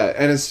move. Yeah,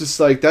 and it's just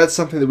like that's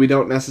something that we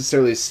don't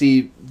necessarily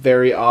see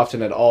very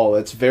often at all.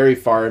 It's very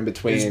far in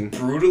between. It's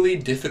brutally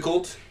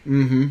difficult.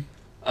 Mm-hmm.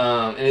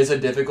 It is a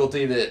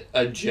difficulty that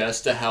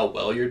adjusts to how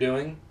well you're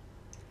doing.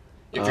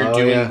 If you're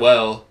doing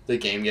well, the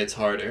game gets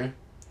harder.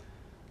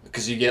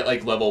 Because you get,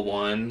 like, level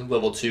 1,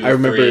 level 2,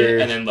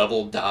 3, and then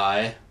level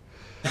die.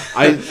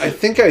 I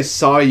think I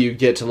saw you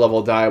get to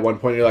level die at one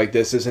point. You're like,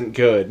 this isn't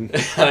good.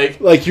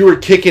 like, you were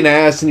kicking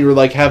ass and you were,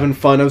 like, having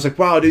fun. I was like,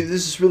 wow, dude,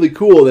 this is really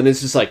cool. Then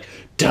it's just like,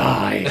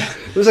 die.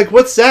 I was like,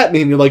 what's that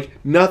mean? You're like,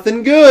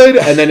 nothing good.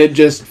 And then it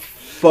just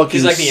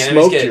fucking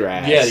smoked your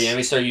ass. Yeah, the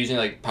enemies start using,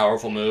 like,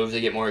 powerful moves. They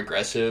get more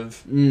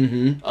aggressive.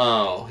 Mm-hmm.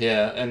 Oh,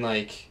 yeah, and,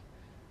 like...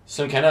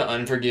 some kind of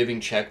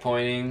unforgiving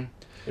checkpointing,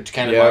 which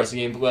kind of bars the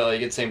game, but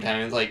like at the same time,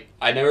 it's like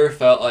I never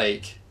felt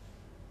like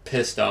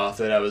pissed off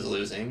that I was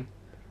losing.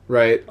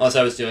 Right. Unless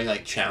I was doing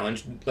like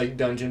challenge, like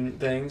dungeon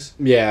things.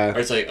 Yeah. Or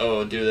it's like,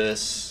 oh, do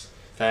this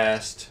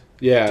fast.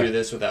 Yeah. Do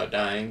this without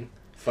dying.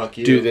 Fuck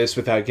you. Do this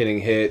without getting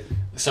hit.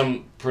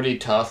 Some pretty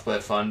tough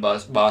but fun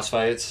boss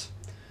fights.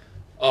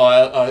 Oh,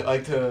 I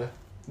like the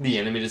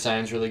enemy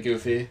design's really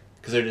goofy.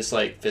 Because they're just,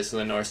 like, Fist of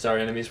the North Star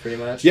enemies, pretty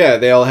much. Yeah,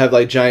 they all have,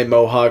 like, giant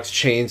mohawks,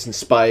 chains, and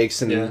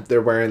spikes, and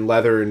they're wearing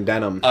leather and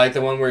denim. I like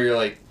the one where you're,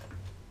 like,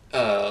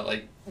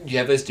 you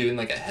have this dude in,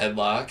 like, a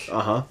headlock.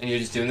 Uh-huh. And you're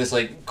just doing this,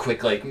 like,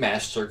 quick, like,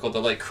 mash circle to,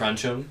 like,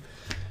 crunch him.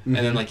 Mm-hmm.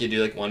 And then, like, you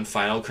do, like, one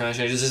final crunch,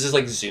 and it just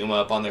like, zoom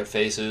up on their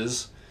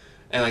faces.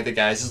 And, like, the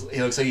guy's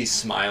he looks like he's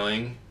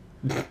smiling.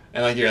 And,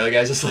 like, your other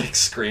guy's just, like,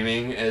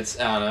 screaming. I don't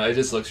know, it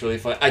just looks really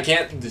fun. I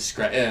can't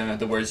describe...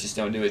 the words just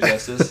don't do it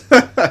justice.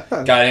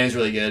 God Hand's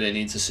really good. It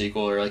needs a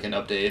sequel or, like, an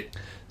update.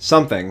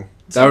 Something.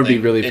 That would be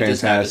really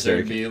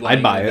fantastic.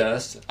 I'd buy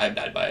it.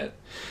 I'd buy it.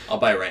 I'll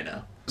buy it right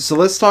now. So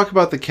let's talk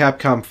about the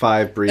Capcom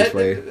 5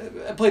 briefly.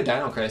 I played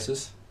Dino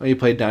Crisis. Oh, you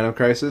played Dino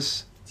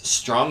Crisis?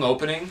 Strong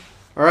opening.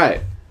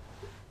 Alright.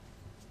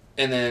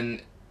 And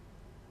then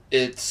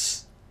it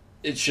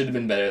should have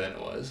been better than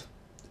it was.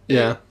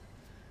 Yeah.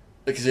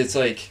 Because it's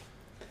like,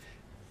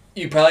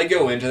 you probably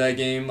go into that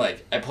game,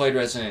 like, I played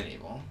Resident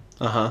Evil.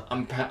 Uh-huh.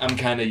 I'm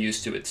kind of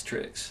used to its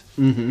tricks.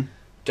 Mm-hmm.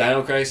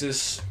 Dino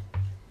Crisis,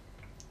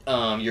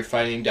 you're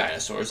fighting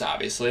dinosaurs,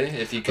 obviously.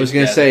 If you could I was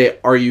going to say,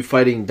 are you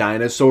fighting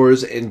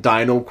dinosaurs in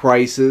Dino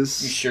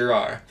Crisis? You sure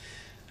are.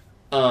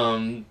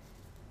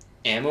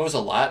 Ammo is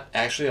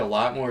actually a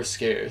lot more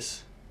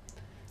scarce.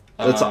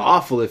 That's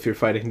awful if you're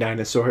fighting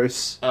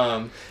dinosaurs.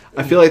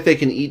 I feel like they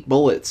can eat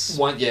bullets.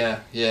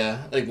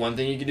 Yeah. Like one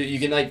thing you can do,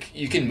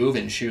 you can move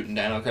and shoot in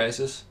Dino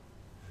Crisis.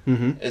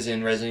 Mm-hmm. As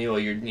in Resident Evil,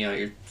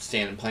 you're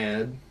standing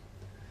planted.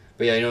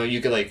 But yeah, you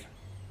could like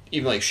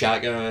even like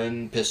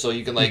shotgun, pistol,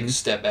 you can like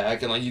step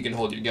back and like you can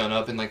hold your gun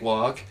up and like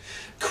walk.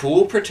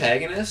 Cool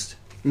protagonist,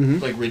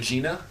 like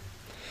Regina.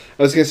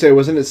 I was gonna say,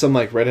 wasn't it some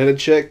like redheaded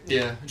chick?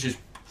 Yeah, she's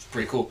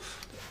pretty cool.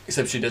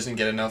 Except she doesn't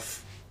get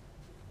enough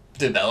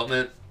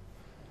development.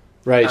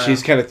 Right,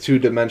 she's kind of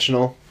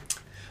 2-dimensional.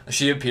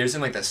 She appears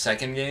in like the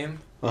second game.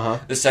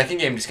 The second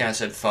game just kind of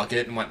said fuck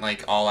it and went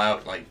like all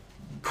out like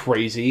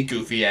crazy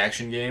goofy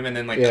action game, and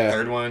then like the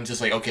third one just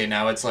like okay,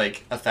 now it's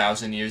like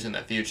 1,000 years in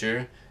the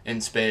future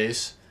in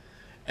space,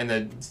 and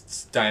the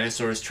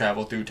dinosaurs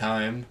travel through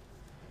time.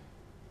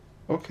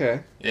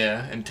 Okay.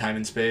 Yeah, and time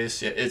and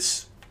space. Yeah,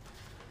 it's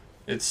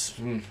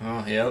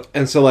yep.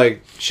 And so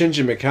like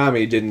Shinji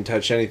Mikami didn't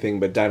touch anything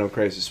but Dino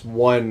Crisis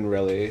 1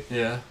 really.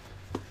 Yeah.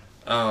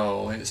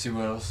 Oh, let's see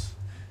what else.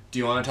 Do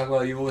you want to talk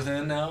about Evil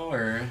Within now,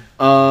 or?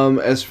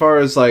 As far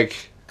as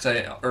like.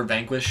 Or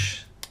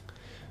Vanquish.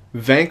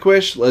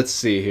 Vanquish. Let's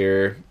see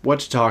here. What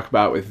to talk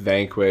about with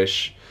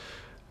Vanquish?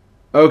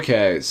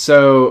 Okay,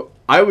 so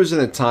I was in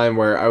a time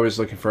where I was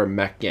looking for a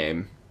mech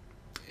game,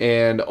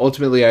 and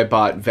ultimately I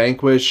bought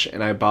Vanquish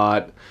and I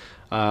bought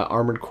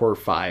Armored Core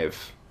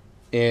 5,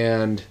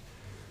 and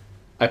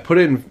I put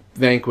in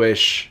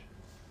Vanquish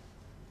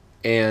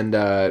and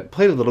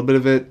played a little bit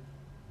of it. It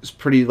was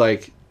pretty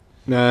like,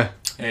 nah.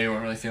 Yeah, you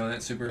weren't really feeling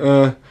it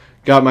super.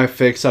 Got my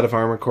fix out of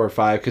Armored Core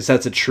 5 because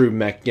that's a true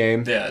mech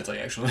game. Yeah, it's like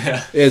actually,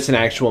 yeah. It's an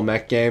actual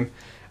mech game.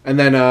 And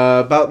then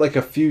about like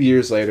a few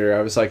years later,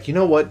 I was like, you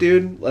know what,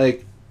 dude?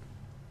 Like,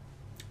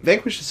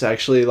 Vanquish is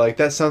actually, like,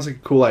 that sounds like a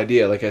cool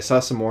idea. Like, I saw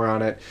some more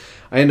on it.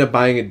 I ended up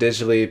buying it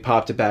digitally,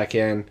 popped it back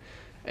in,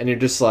 and you're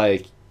just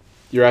like,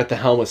 you're at the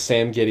helm with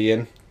Sam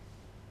Gideon.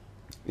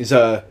 He's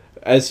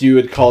as you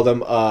would call them,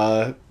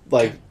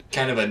 like...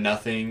 kind of a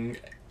nothing...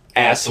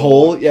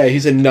 asshole. Yeah,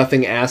 he's a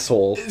nothing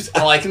asshole.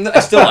 I like him.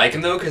 I still like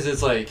him though because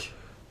it's like,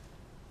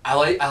 I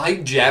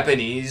like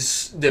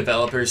Japanese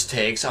developers'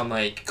 takes on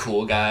like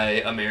cool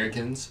guy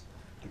Americans.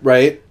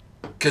 Right.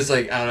 Because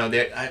like I don't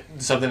know,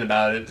 something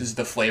about it is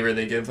the flavor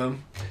they give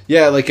them.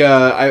 Yeah, like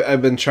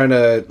I've been trying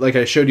to like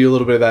I showed you a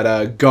little bit of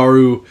that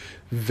Garu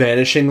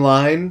vanishing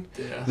line.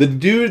 Yeah. The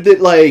dude that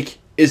like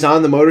is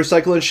on the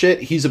motorcycle and shit,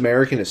 he's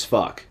American as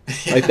fuck.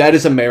 Like, that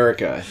is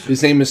America.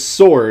 His name is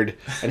Sword,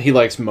 and he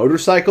likes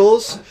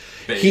motorcycles.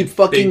 Big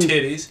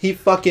titties. He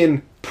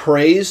fucking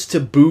prays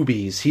to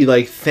boobies. He,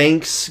 like,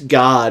 thanks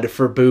God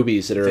for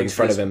boobies that are in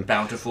front of him.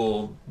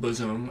 Bountiful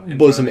bosom.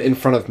 In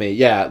front of me,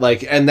 yeah.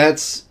 Like, and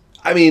that's...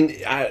 I mean,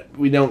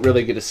 we don't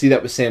really get to see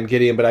that with Sam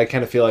Gideon, but I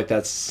kind of feel like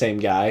that's the same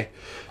guy,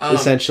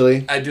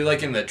 essentially. I do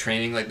like in the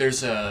training, like,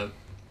 there's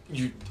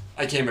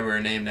I can't remember her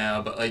name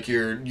now, but like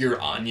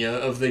you're Anya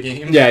of the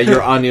game. Yeah,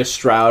 you're Anya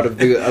Stroud of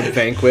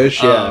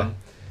Vanquish. Yeah.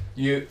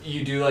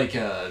 You do like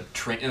a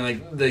and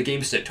like the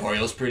game's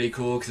tutorial is pretty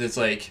cool because it's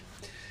like,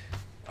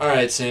 all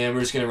right, Sam, we're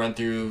just gonna run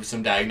through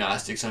some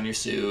diagnostics on your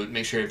suit,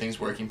 make sure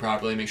everything's working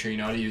properly, make sure you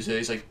know how to use it.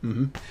 He's like,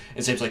 and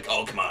Sam's like,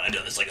 oh come on, I've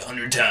done this like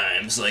 100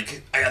 times.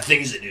 Like I got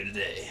things to do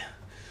today.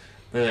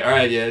 But like, all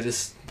right, yeah,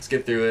 just let's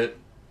get through it.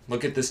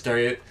 Look at this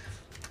target,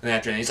 and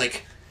after that, he's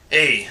like,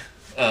 hey,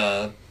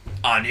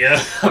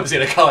 Anya. I was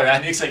gonna call her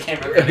Anya because I can't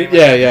remember her name.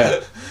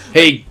 Yeah.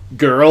 Hey,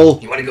 girl.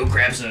 You want to go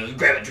grab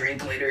a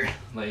drink later?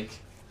 Like,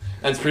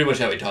 that's pretty much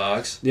how he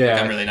talks. Yeah.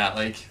 Like, I'm really not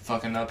like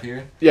fucking up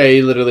here. Yeah,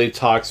 he literally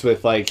talks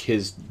with like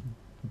his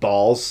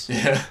balls.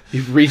 Yeah. He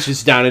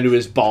reaches down into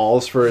his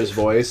balls for his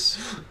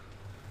voice.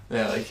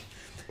 Yeah, like,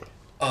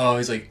 oh,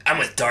 he's like, I'm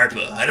with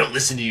DARPA. I don't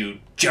listen to you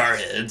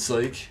jarheads.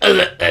 Like,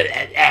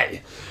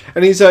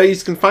 and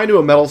he's confined to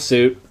a metal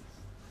suit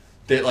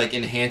that like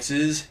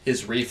enhances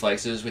his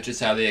reflexes, which is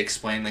how they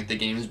explain like the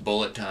game's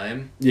bullet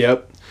time.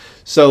 Yep.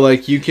 So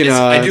like you can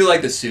I do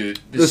like the suit.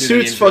 The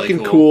suit's fucking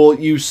really cool.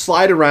 You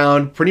slide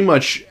around pretty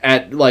much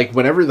at like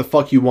whenever the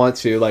fuck you want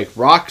to. Like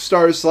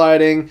Rockstar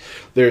sliding,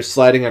 there's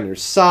sliding on your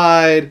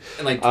side.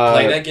 And like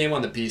playing that game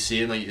on the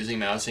PC and like using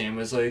mouse aim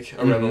was like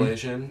a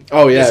revelation.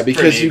 Oh yeah,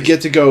 because you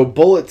get to go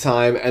bullet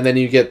time and then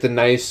you get the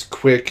nice,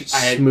 quick,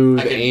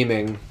 smooth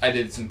aiming. I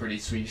did some pretty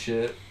sweet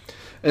shit.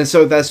 And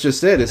so that's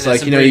just it. It's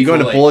like, you go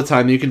into bullet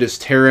time, you can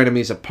just tear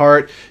enemies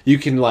apart. You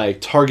can,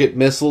 like, target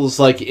missiles,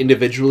 like,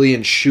 individually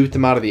and shoot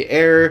them out of the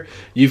air.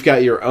 You've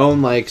got your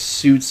own, like,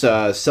 suit's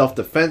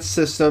self-defense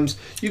systems.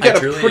 You've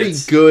got a pretty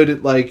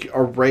good, like,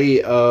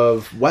 array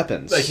of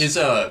weapons. Like,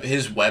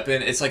 his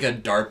weapon, it's like a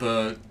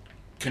DARPA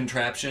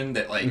contraption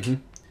that, like,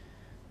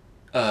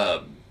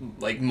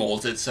 like,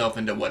 molds itself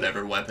into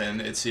whatever weapon.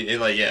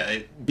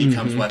 It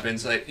becomes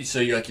weapons. Like,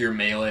 so, your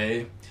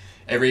melee...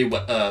 Every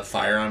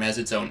firearm has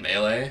its own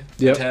melee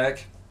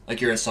attack. Like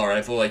your assault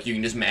rifle, like you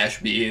can just mash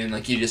B and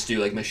like you just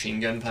do like machine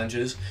gun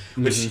punches,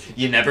 which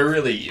you never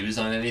really use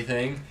on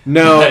anything.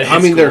 No, I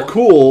mean they're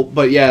cool,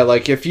 but yeah,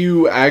 like if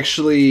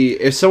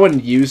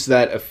someone used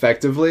that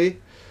effectively,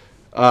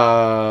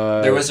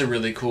 there was a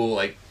really cool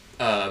like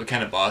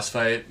kind of boss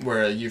fight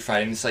where you're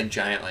fighting this like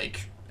giant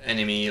like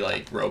enemy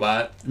like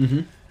robot. Mm-hmm.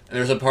 And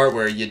there's a part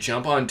where you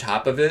jump on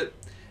top of it,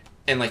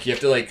 and like you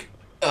have to like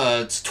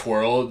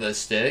twirl the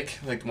stick,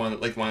 like one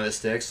of the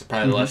sticks,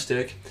 probably the left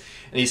stick.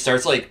 And he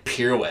starts like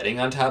pirouetting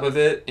on top of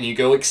it, and you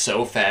go like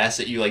so fast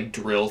that you like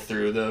drill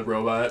through the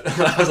robot.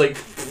 I was like,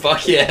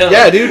 "Fuck yeah!"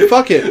 Yeah, dude,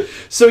 fuck it.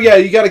 So yeah,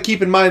 you got to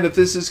keep in mind that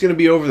this is going to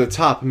be over the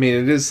top. I mean,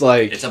 it is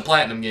like it's a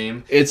platinum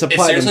game. It's a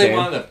platinum seriously game.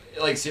 One of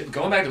the like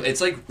going back to it's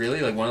like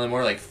really like one of the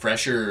more like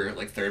fresher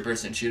like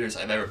third-person shooters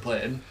I've ever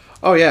played.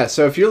 Oh yeah,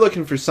 so if you're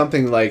looking for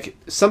something a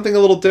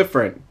little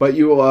different, but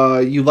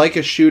you like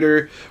a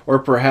shooter, or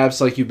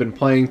perhaps like you've been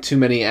playing too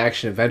many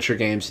action adventure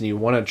games and you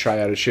want to try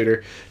out a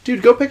shooter,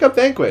 dude, go pick up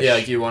Vanquish. Yeah,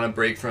 like you want to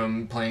break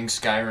from playing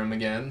Skyrim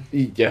again.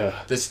 Yeah.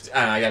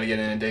 I gotta get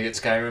in and dig at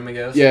Skyrim, I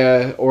guess.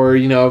 Yeah, or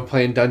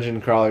playing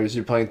dungeon crawlers,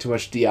 you're playing too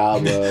much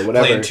Diablo,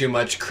 whatever. Playing too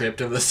much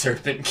Crypt of the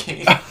Serpent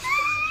King.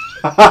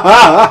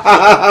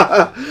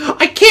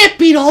 I can't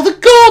beat all the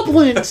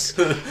goblins.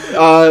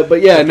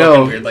 But yeah,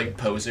 no. Weird like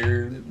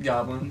poser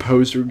goblins.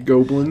 Poser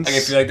goblins. Like I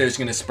feel like they're just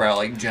gonna sprout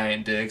like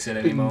giant dicks at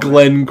any moment.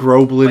 Glenn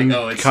Groblin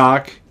like, it's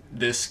cock.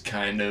 This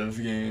kind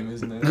of game,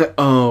 isn't it?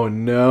 Oh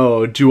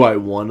no! Do I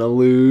want to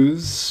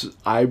lose?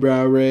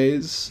 Eyebrow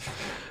raise.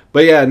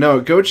 But yeah, no.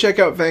 Go check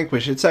out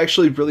Vanquish. It's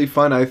actually really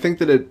fun. I think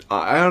that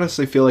I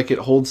honestly feel like it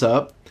holds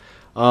up.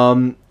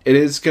 It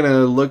is gonna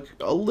look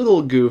a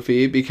little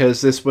goofy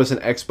because this was an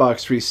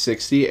Xbox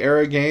 360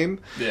 era game.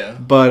 Yeah.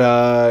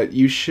 But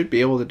you should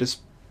be able to just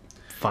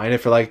find it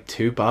for like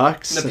 $2.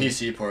 The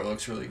PC port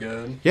looks really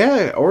good.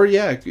 Yeah, or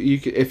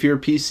if you're a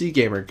PC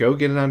gamer, go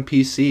get it on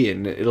PC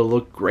and it'll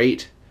look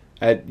great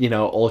at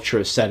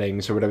ultra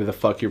settings or whatever the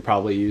fuck you're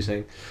probably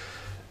using.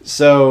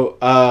 So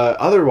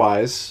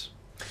otherwise,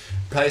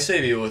 probably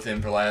save Evil Within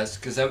for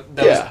last because that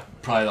was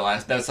probably the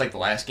last. That's like the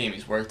last game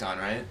he's worked on,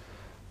 right?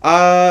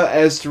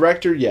 As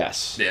director,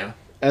 yes. Yeah.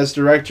 As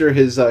director,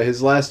 his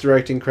last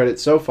directing credit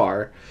so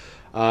far,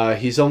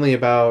 he's only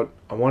about,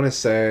 I want to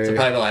say, so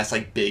probably the last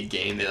like big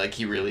game that like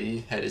he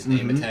really had his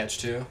name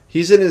attached to.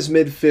 He's in his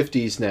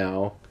mid-50s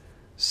now,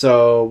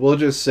 so we'll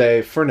just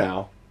say for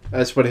now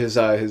that's what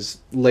his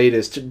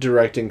latest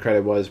directing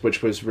credit was,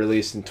 which was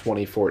released in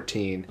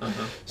 2014.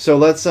 So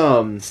let's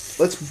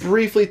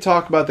briefly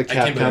talk about the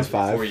Capcom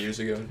 5. 4 years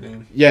ago,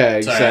 dude. Yeah,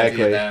 exactly. Sorry, I had to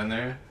get exactly. that in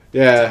there.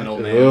 Yeah. It's an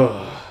old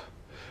name.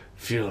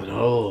 Feeling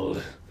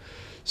old.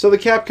 So the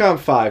Capcom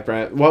 5,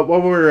 Brent. What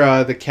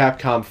were the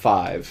Capcom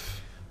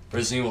 5?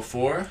 Resident Evil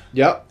 4.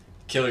 Yep.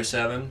 Killer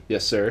 7.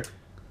 Yes, sir.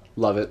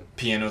 Love it.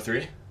 Piano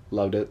 3.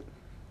 Loved it.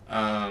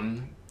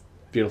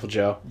 Beautiful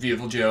Joe.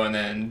 Beautiful Joe, and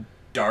then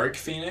Dark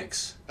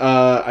Phoenix.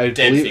 Dead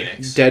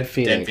Phoenix. Dead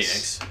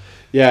Phoenix.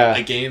 Yeah.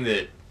 A game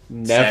that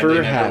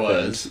never happened.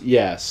 Was.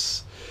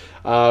 Yes.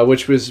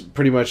 Which was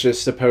pretty much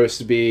just supposed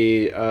to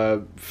be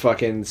a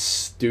fucking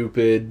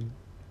stupid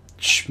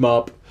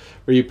shmup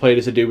where you played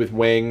as a dude with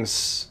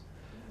wings.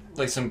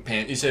 Like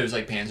you said it was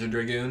like Panzer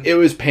Dragoon? It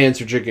was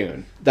Panzer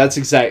Dragoon. That's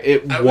exact.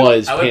 I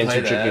would Panzer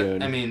play Dragoon.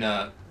 That. I mean,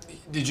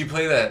 did you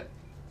play that?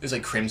 It was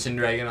like Crimson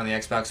Dragon on the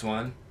Xbox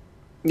One.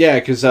 Yeah,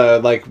 because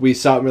we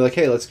saw it and we were like,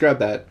 hey, let's grab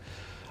that.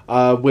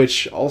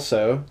 Which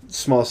also,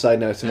 small side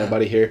note to my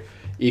buddy here,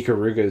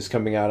 Ikaruga is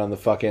coming out on the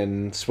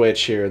fucking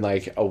Switch here in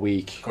like a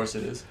week. Of course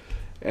it is.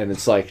 And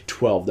it's like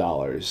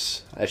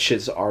 $12. That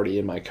shit's already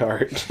in my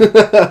cart.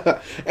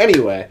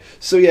 Anyway,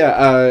 so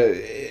yeah,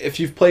 if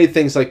you've played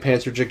things like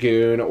Panzer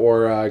Dragoon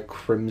or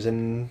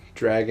Crimson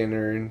Dragon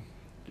or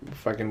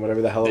fucking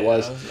whatever the hell it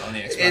was, on the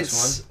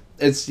Xbox One.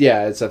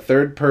 It's a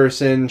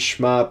third-person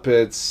shmup.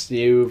 It's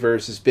you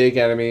versus big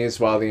enemies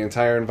while the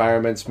entire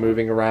environment's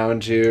moving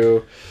around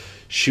you.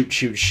 Shoot,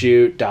 shoot,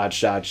 shoot, dodge,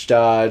 dodge,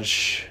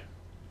 dodge,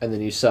 and then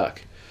you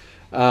suck.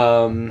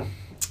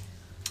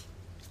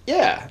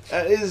 Yeah,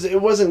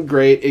 it wasn't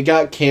great. It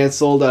got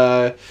canceled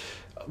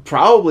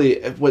probably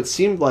what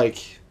seemed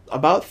like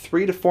about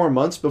 3 to 4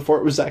 months before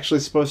it was actually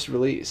supposed to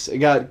release. It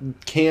got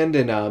canned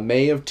in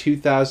May of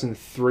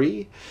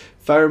 2003,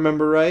 if I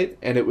remember right,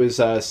 and it was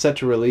set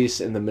to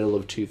release in the middle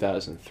of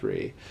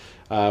 2003,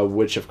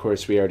 which, of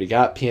course, we already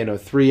got Piano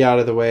 3 out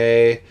of the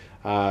way.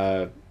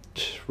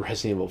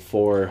 Resident Evil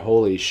 4,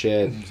 holy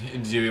shit.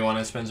 Do we want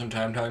to spend some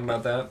time talking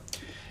about that?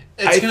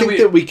 I think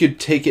that we could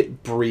take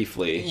it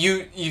briefly.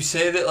 You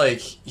say that like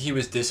he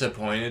was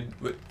disappointed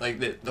with like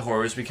that the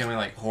horror was becoming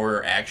like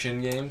horror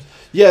action games.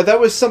 Yeah, that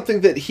was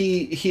something that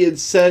he had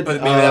said.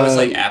 But maybe that was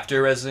like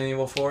after Resident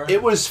Evil 4.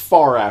 It was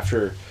far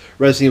after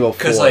Resident Evil 4.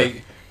 Because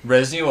like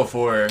Resident Evil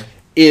 4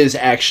 is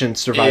action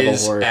survival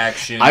horror.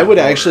 I would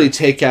actually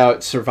take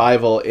out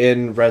survival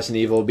in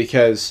Resident Evil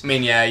because... I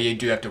mean, yeah, you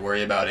do have to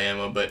worry about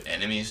ammo, but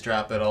enemies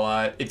drop it a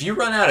lot. If you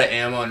run out of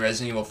ammo in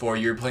Resident Evil 4,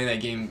 you're playing that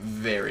game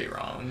very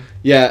wrong.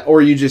 Yeah,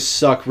 or you just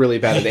suck really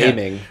bad at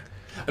aiming.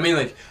 I mean,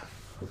 like,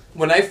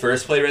 when I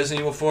first played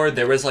Resident Evil 4,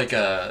 there was like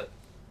a...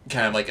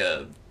 kind of like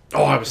a...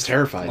 Oh, I was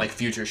terrified. Like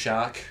Future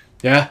Shock.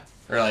 Yeah.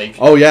 Or like...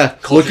 Oh, yeah.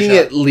 Looking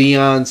Shock. at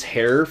Leon's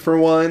hair, for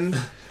one,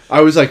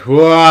 I was like,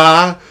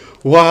 wah!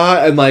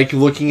 what? And like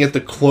looking at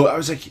the clothes, I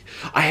was like,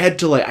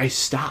 I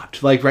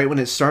stopped like right when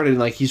it started, and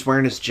like he's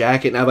wearing his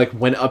jacket, and I like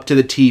went up to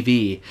the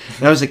TV,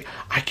 and I was like,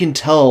 I can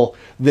tell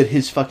that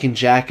his fucking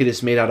jacket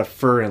is made out of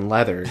fur and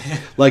leather.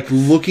 Like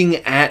looking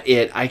at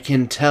it, I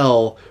can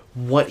tell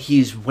what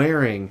he's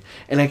wearing,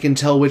 and I can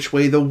tell which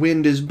way the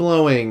wind is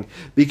blowing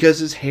because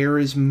his hair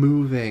is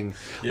moving.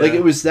 Yeah. Like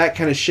it was that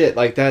kind of shit.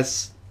 Like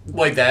that's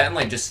like that, and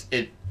like just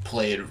it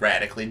played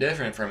radically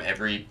different from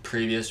every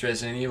previous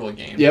Resident Evil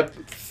game. Yep,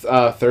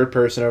 third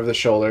person over the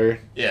shoulder.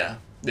 Yeah,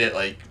 that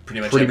like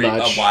pretty much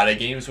a lot of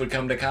games would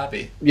come to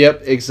copy.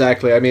 Yep,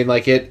 exactly. I mean,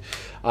 like it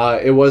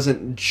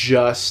wasn't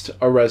just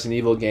a Resident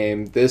Evil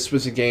game. This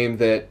was a game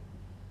that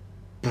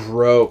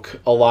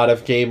broke a lot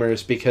of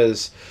gamers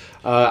because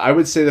I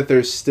would say that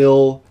there's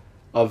still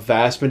a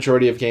vast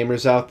majority of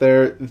gamers out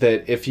there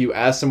that if you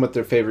ask them what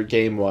their favorite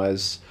game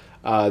was,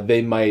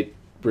 they might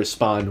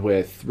respond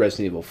with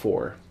Resident Evil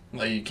 4.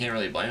 Like you can't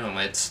really blame them.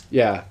 It's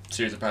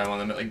seriously probably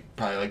one of them,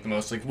 probably the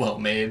most well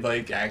made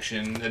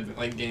action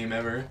game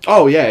ever.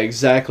 Oh yeah,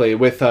 exactly.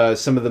 With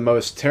some of the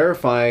most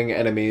terrifying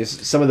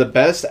enemies, some of the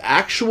best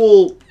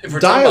actual if we're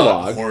dialogue.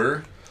 Talking about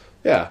horror.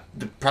 Yeah.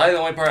 Probably the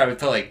only part I would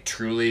feel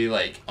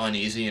truly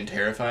uneasy and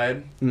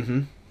terrified.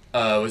 Mm-hmm.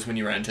 Was when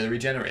you ran into the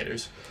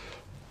regenerators.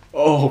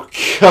 Oh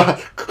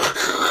god.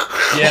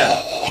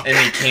 Yeah, and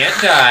they can't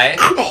die,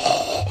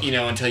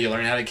 until you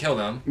learn how to kill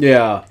them.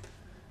 Yeah.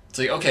 It's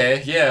like,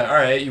 okay, yeah, all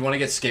right, you want to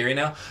get scary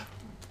now?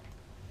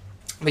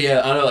 But yeah,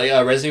 I don't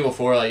know, Resident Evil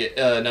 4,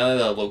 none of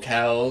the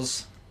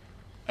locales,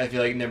 I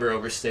feel never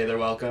overstay their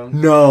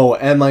welcome. No,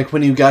 and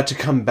when you got to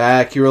come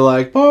back, you were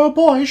like, oh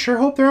boy, I sure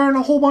hope there aren't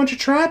a whole bunch of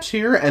traps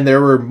here. And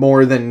there were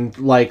more than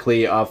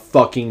likely a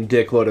fucking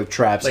dickload of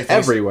traps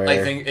everywhere.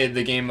 I think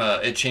the game,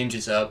 it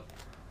changes up,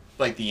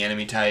 the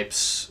enemy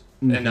types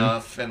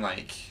enough, and,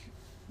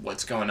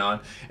 what's going on.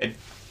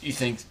 You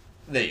think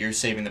that you're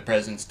saving the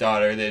president's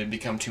daughter, that it'd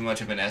become too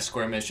much of an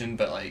escort mission,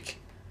 but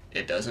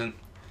it doesn't.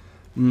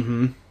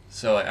 Mm-hmm.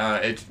 So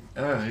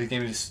the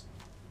game just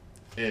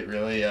it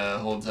really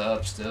holds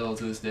up still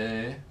to this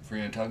day. If we're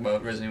gonna talk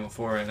about Resident Evil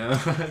 4 right now,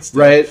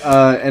 right?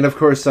 And of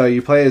course,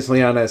 you play as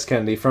Leon S.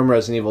 Kennedy from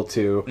Resident Evil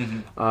 2,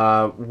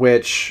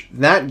 which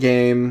that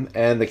game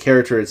and the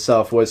character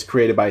itself was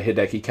created by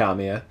Hideki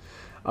Kamiya.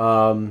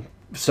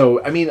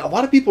 So, I mean, a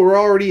lot of people were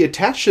already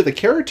attached to the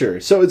character.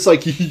 So it's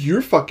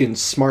you're fucking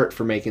smart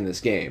for making this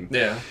game.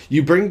 Yeah.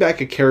 You bring back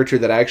a character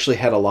that actually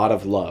had a lot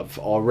of love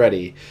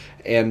already.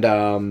 And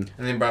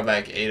then brought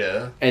back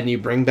Ada. And you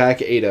bring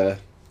back Ada.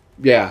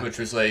 Yeah. Which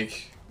was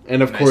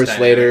and of course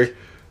dynamic. Later,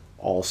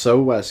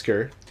 also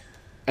Wesker.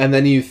 And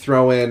then you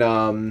throw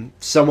in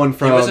someone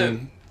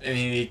from...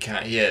 he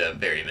had a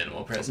very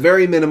minimal presence.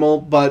 Very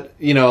minimal, but,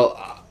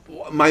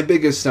 my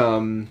biggest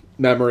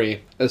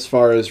memory as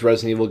far as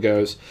Resident Evil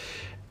goes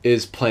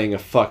is playing a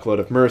fuckload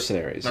of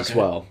mercenaries as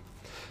well.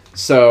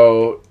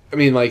 So, I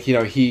mean,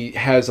 he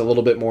has a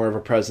little bit more of a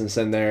presence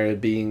in there,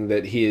 being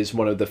that he is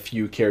one of the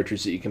few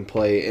characters that you can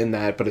play in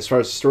that. But as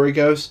far as the story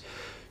goes,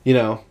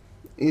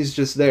 he's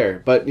just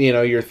there. But,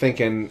 you're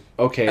thinking,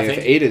 okay, if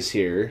Ada's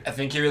here... I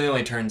think he really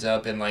only turns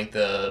up in,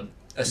 the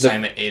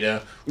Assignment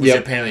Ada, which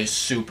apparently is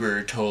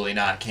super totally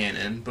not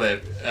canon,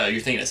 but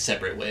you're thinking of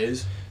Separate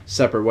Ways.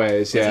 Separate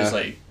Ways, yeah.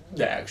 Which is,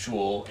 the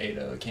actual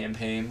Ada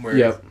campaign,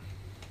 where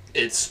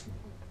it's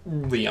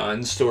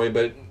Leon's story,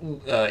 but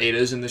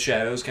Ada's in the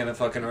shadows kind of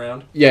fucking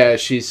around. Yeah,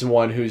 she's the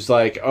one who's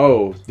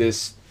oh,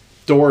 this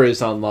door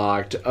is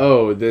unlocked.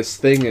 Oh, this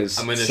thing is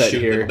set here. I'm going to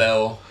shoot the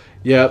bell.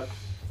 Yep,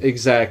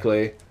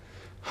 exactly.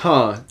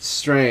 Huh,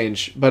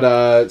 strange.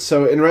 But,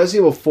 so in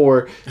Resident Evil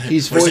 4,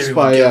 he's voiced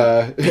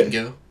by...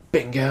 Bingo.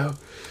 Bingo.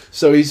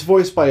 So he's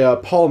voiced by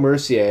Paul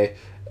Mercier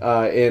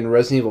in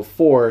Resident Evil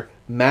 4,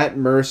 Matt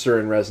Mercer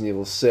in Resident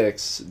Evil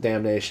 6,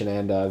 Damnation,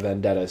 and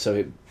Vendetta.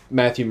 So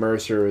Matthew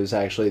Mercer is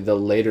actually the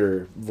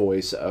later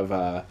voice of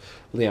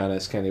Leon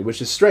S. Kennedy,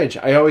 which is strange.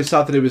 I always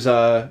thought that it was...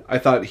 I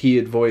thought he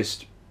had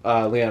voiced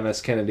Leon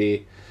S.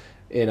 Kennedy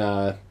in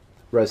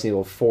Resident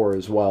Evil 4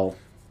 as well.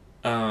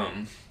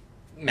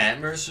 Matt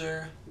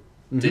Mercer?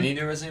 Did he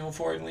do Resident Evil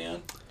 4 in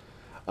Leon?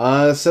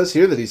 It says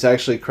here that he's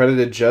actually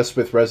credited just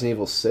with Resident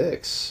Evil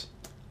 6.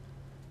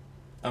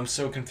 I'm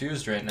so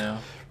confused right now.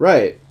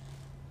 Right.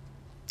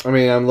 I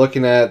mean, I'm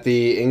looking at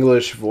the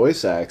English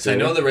voice actor. So I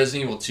know the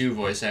Resident Evil 2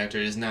 voice actor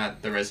is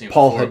not the Resident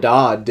Evil Evil 4.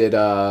 Paul Haddad did,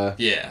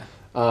 yeah.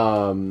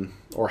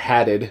 Or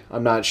Haddad.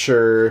 I'm not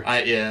sure.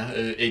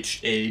 Haddad.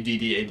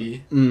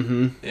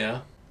 Mm-hmm.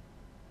 Yeah.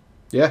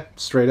 Yeah,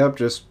 straight up,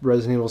 just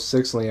Resident Evil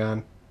 6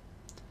 Leon.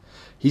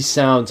 He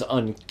sounds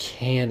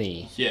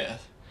uncanny. Yeah.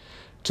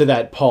 To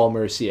that Paul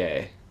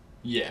Mercier.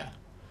 Yeah.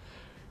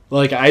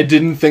 I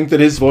didn't think that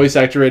his voice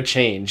actor had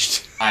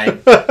changed.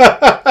 And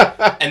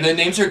the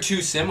names are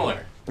too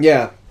similar.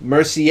 Yeah.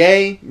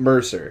 Mercier,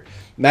 Mercer.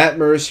 Matt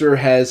Mercer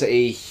has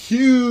a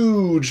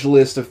huge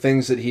list of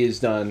things that he has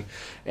done.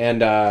 And,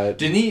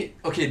 Didn't he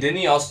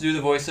also do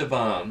the voice of,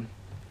 Jotaro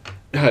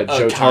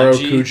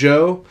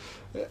Kujo?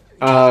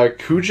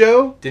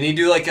 Kujo? Didn't he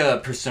do, a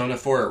Persona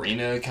 4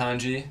 Arena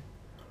kanji?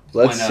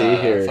 Let's see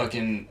here.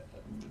 Fucking...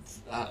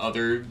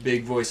 other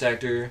big voice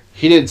actor.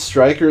 He did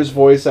Stryker's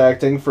voice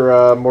acting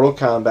for Mortal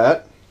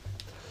Kombat.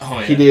 Oh,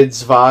 yeah. He did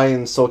Zwei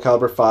in Soul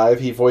Calibur 5.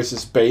 He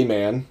voices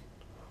Bayman.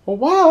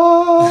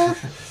 Wow.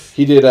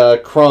 He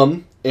did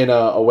Crumb in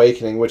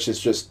Awakening, which is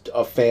just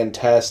a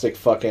fantastic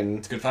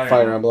fucking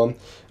Fire Emblem.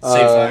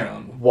 Same Fire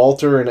Emblem.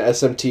 Walter in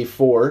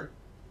SMT4.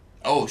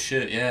 Oh,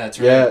 shit, yeah, that's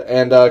right. Yeah,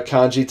 and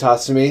Kanji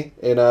Tatsumi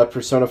in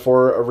Persona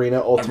 4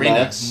 Arena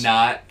Ultimax.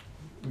 Not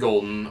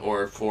Golden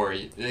or 4,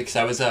 because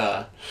I was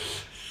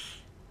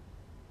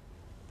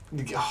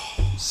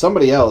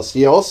somebody else.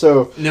 He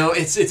also... No,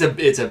 it's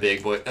a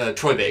big boy.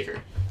 Troy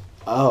Baker.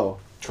 Oh.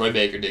 Troy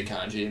Baker did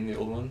Kanji in the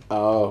old one.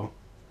 Oh.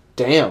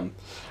 Damn.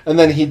 And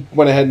then he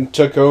went ahead and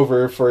took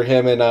over for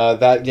him in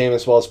that game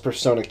as well as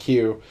Persona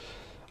Q.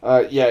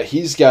 Yeah,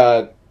 he's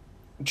got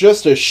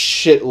just a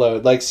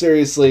shitload. Like,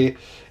 seriously,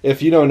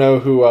 if you don't know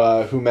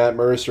who Matt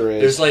Mercer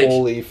is, there's like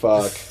holy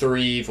fuck.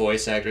 3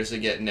 voice actors that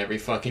get in every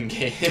fucking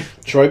game.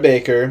 Troy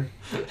Baker,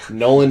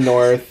 Nolan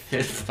North.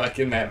 And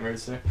fucking Matt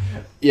Mercer.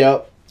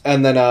 Yep.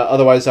 And then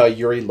otherwise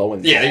Yuri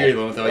Lowenthal. Yeah, Yuri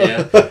Lowenthal,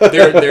 yeah.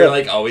 They're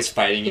like always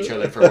fighting each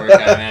other for work,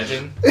 I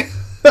imagine.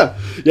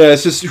 Yeah,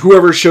 it's just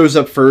whoever shows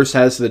up first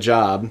has the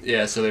job.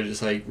 Yeah, so they're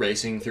just like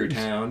racing through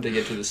town to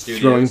get to the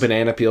studios. Throwing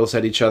banana peels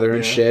at each other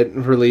and shit,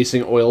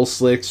 releasing oil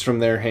slicks from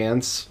their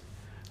hands.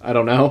 I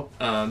don't know.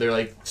 They're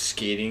like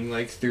skating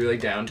like through like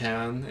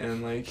downtown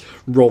and like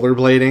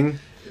rollerblading.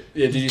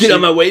 Yeah, did you get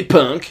on my way,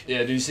 punk? Yeah,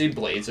 did you see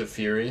Blades of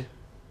Fury?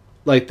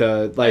 Like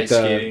the ice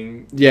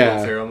skating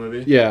Will Ferrell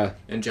movie? Yeah.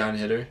 And John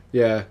Hitter?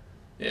 Yeah.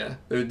 Yeah.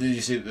 Did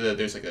you see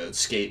there's like a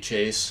skate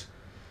chase?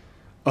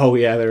 Oh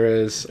yeah, there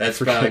is. That's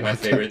probably like my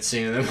favorite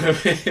scene in the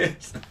movie.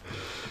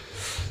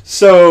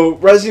 So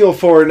Resident Evil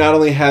 4 not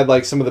only had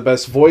like some of the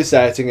best voice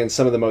acting and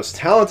some of the most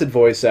talented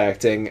voice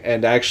acting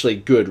and actually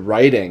good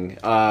writing,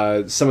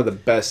 some of the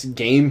best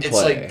gameplay.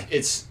 It's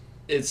like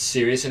it's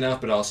serious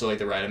enough, but also like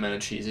the right amount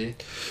of cheesy.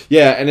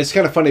 Yeah, and it's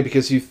kind of funny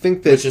because you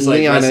think that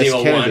Leon S.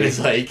 Kennedy... 1 is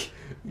like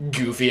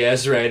goofy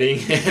ass writing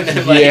and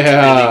then like really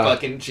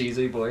fucking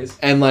cheesy voice.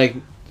 And like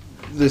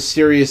the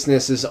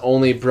seriousness is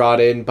only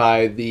brought in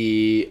by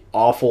the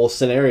awful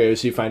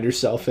scenarios you find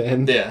yourself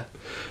in. Yeah.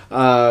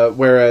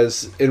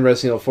 Whereas in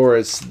Resident Evil 4,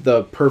 it's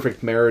the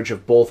perfect marriage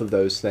of both of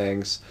those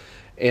things.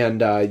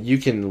 And you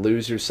can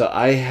lose yourself.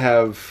 I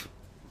have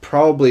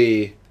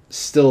probably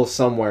still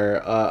somewhere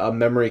a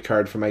memory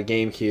card for my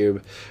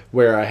GameCube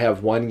where I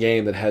have one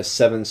game that has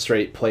 7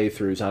 straight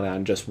playthroughs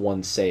on just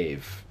one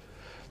save.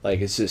 Like,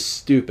 it's just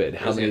stupid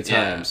how many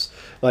times. Yeah.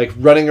 Like,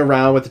 running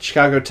around with the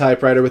Chicago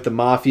typewriter with the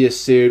Mafia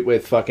suit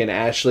with fucking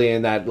Ashley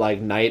in that,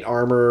 like, knight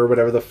armor or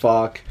whatever the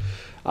fuck.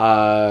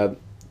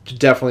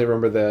 Definitely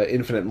remember the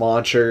Infinite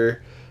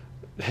Launcher.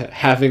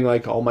 Having,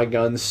 like, all my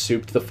guns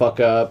souped the fuck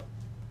up.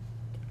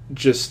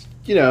 Just,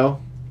 you know,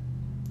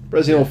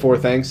 Resident Evil 4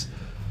 things.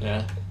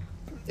 Yeah.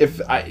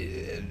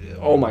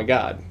 Oh my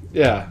god.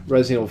 Yeah,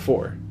 Resident Evil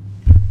 4.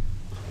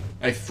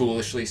 I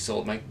foolishly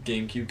sold my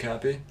GameCube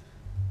copy.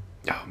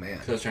 Oh, man.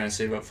 Because I was trying to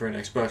save up for an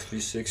Xbox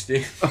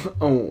 360.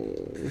 Oh.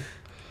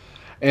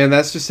 And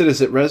that's just it, is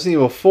that Resident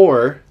Evil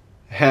 4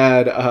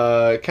 had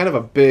kind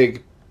of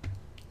it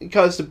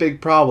caused a big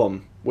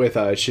problem with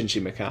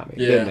Shinji Mikami,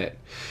 didn't it?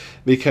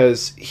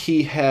 Because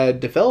he had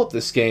developed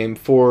this game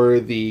for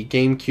the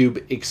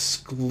GameCube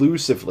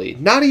exclusively.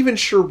 Not even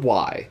sure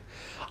why.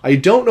 I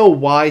don't know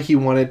why he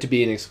wanted it to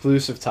be an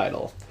exclusive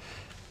title.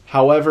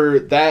 However,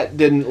 that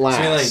didn't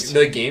last. So,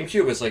 like, the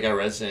GameCube was like a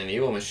Resident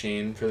Evil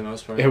machine for the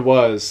most part. It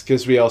was,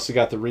 because we also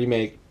got the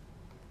remake.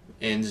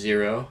 And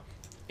Zero.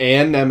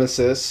 And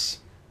Nemesis.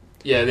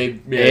 Yeah,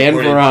 and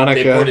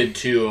Veronica. They ported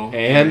 2.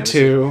 And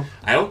 2.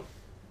 I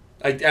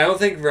don't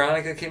think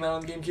Veronica came out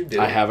on the GameCube, did it?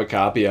 I have a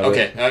copy of it.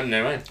 Okay,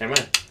 never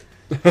mind.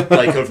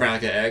 Like Code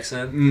Veronica X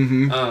then?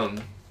 Mm-hmm.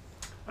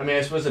 I mean,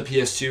 I suppose the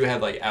PS2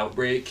 had, like,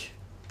 Outbreak.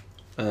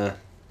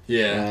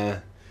 Yeah.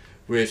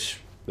 Which...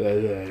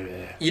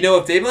 You know,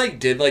 if they like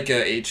did like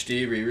a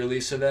HD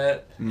re-release of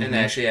that and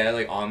actually had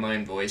like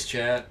online voice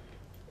chat,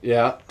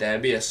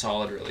 that'd be a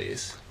solid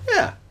release.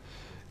 Yeah,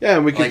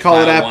 and we could like call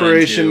it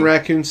Operation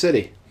Raccoon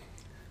City.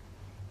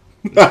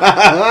 Ooh,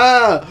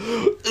 that's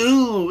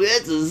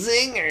a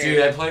zinger,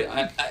 dude!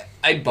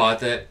 I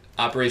bought that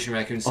Operation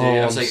Raccoon City.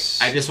 I was like,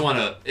 I just want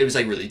to. It was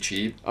like really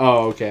cheap.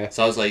 Oh, okay.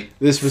 So I was like,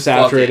 this was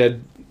after it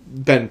had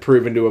been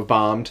proven to have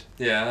bombed.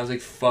 Yeah, I was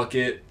like, fuck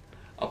it,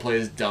 I'll play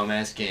this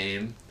dumbass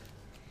game.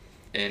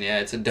 And yeah,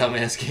 it's a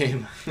dumbass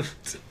game.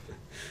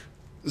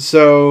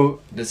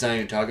 So... Let's not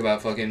even talk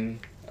about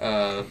fucking...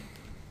 what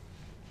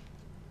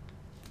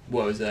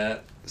was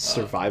that?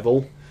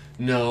 Survival?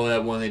 No,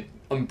 that one...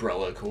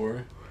 Umbrella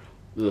Corps.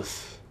 Ugh.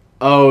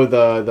 Oh,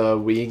 the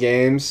Wii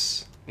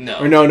games? No.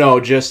 Or no,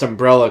 just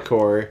Umbrella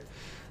Corps.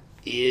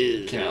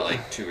 Ew. Came out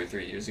like 2 or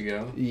 3 years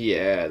ago.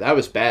 Yeah, that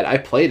was bad. I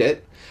played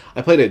it.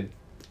 I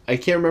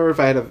can't remember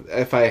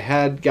if I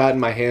had gotten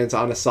my hands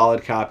on a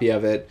solid copy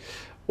of it,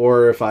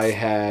 or if I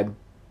had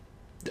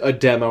a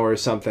demo or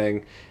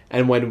something.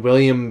 And when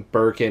William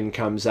Birkin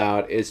comes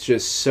out, it's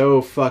just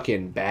so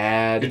fucking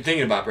bad. You're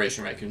thinking of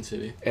Operation Raccoon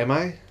City. Am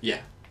I?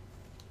 Yeah.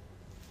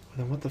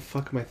 Then what the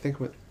fuck am I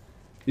thinking with?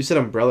 You said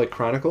Umbrella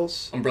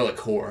Chronicles? Umbrella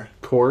Corps.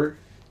 Core?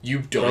 You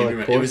don't even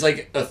remember. It was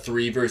like a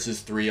 3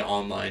 versus 3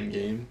 online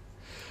game.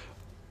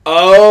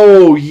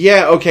 Oh,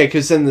 yeah, okay,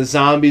 because then the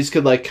zombies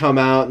could, like, come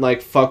out and,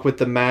 like, fuck with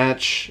the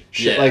match,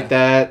 shit like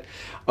that.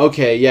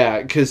 Okay,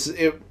 yeah, because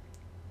it...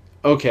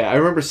 Okay, I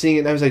remember seeing it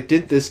and I was like,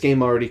 did this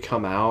game already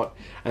come out?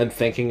 And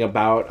thinking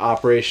about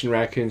Operation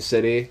Raccoon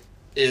City.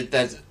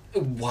 That's...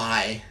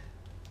 Why?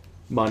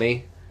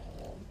 Money.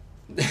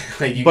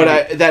 Like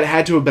that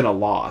had to have been a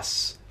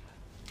loss.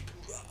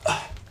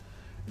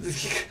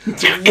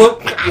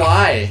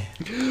 Why?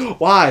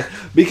 Why?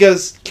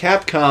 Because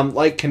Capcom,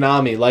 like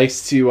Konami,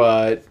 likes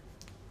to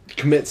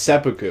commit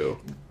seppuku.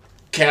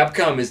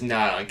 Capcom is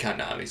not on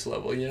Konami's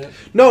level yet.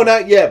 No,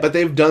 not yet, but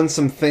they've done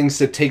some things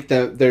to take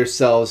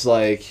themselves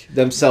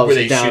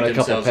down a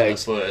couple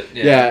pegs.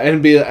 Yeah,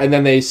 and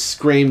then they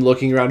scream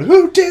looking around,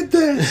 who did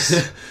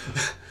this?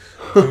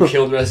 Who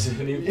killed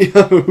Resident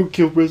Evil? Yeah, who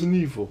killed Resident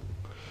Evil?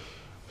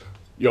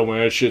 Yo,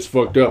 man, that shit's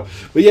fucked up.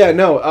 But yeah,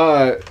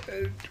 no,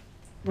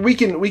 we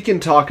can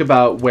talk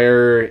about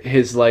where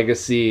his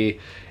legacy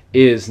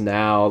is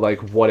now,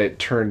 like what it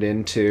turned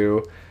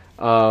into.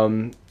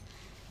 Since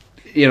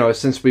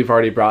we've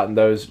already brought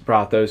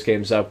those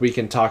games up, we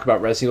can talk about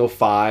Resident Evil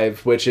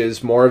 5, which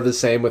is more of the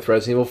same with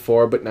Resident Evil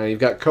 4, but now you've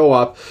got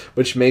co-op,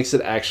 which makes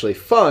it actually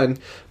fun,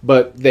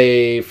 but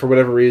they, for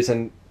whatever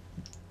reason,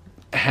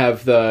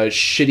 have the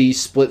shitty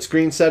split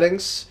screen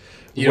settings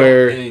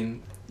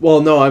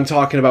Well, no, I'm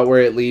talking about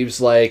where it leaves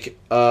like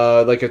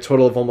a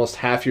total of almost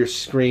half your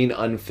screen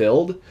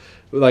unfilled,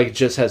 like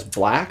just has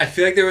black. I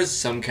feel like there was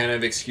some kind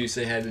of excuse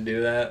they had to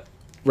do that.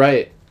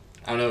 Right.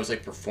 I don't know, it was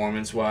like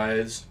performance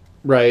wise.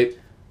 Right.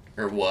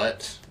 Or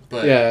what?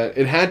 But yeah,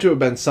 it had to have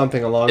been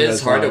something along those lines.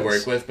 It's hard to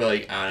work with, but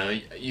like I don't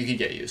know, you could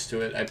get used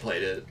to it. I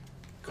played it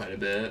quite a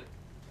bit,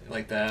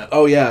 like that.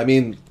 Oh yeah, I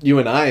mean, you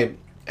and I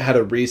had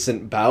a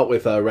recent bout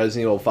with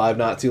Resident Evil 5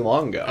 not too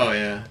long ago. Oh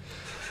yeah.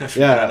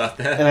 Yeah, about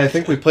that. And I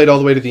think we played all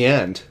the way to the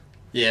end.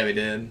 Yeah, we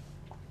did.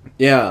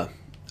 Yeah.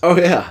 Oh,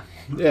 yeah.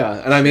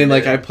 Yeah. And I mean,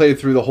 like, I played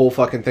through the whole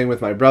fucking thing with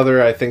my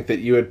brother. I think that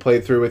you had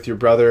played through with your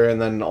brother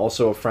and then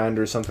also a friend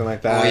or something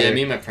like that. Oh, yeah,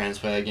 me and my friends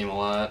play that game a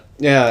lot.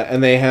 Yeah,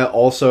 and they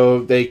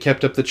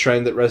kept up the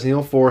trend that Resident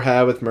Evil 4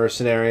 had with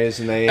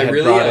Mercenaries, and they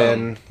brought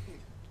in...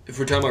 If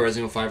we're talking about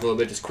Resident Evil 5 a little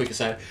bit, just quick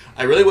aside,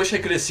 I really wish I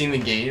could have seen the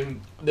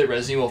game that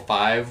Resident Evil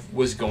 5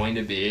 was going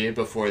to be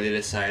before they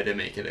decided to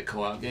make it a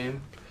co-op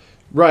game.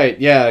 Right,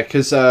 yeah,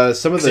 because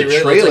some of the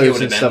really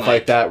trailers and stuff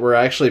like that were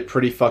actually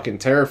pretty fucking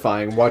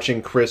terrifying.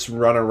 Watching Chris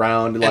run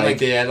around and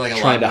they had like a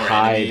trying lot to more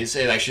hide. Enemies.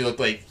 It actually looked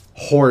like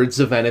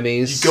hordes of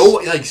enemies. Go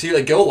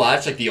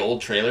watch like the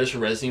old trailers for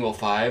Resident Evil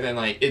 5, and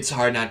like it's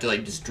hard not to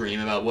like just dream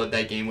about what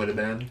that game would have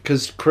been.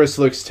 Because Chris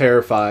looks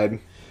terrified,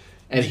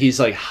 and he's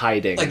like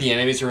hiding. Like the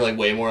enemies were like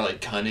way more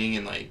like cunning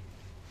and like.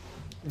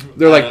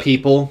 They're like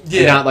people,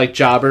 not like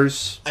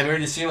jobbers. I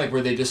remember just seeing like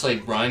where they just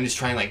like run, just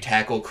try and like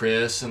tackle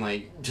Chris, and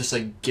like just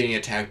like getting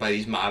attacked by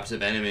these mobs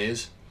of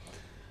enemies.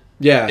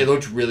 Yeah, it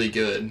looked really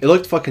good. It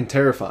looked fucking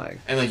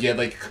terrifying. And like you had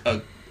like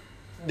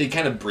they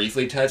kind of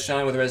briefly touched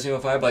on it with Resident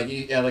Evil 5, but like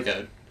you had like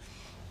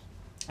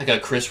a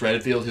Chris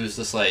Redfield who's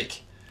just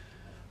like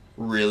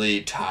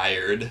really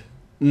tired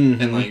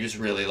and like just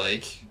really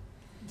like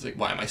it's like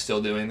why am I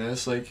still doing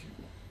this like.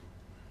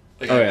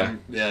 He's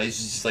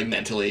just like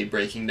mentally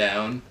breaking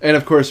down. And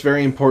of course,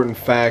 very important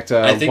fact.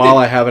 I think they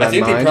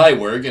probably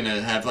were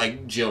gonna have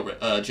like Jill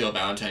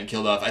Valentine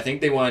killed off. I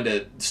think they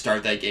wanted to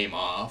start that game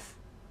off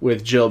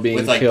with Jill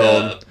being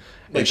killed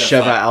and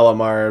Sheva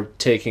Alomar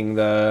taking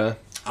the.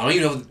 I don't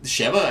even know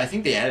Sheva. I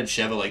think they added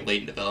Sheva like late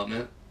in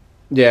development.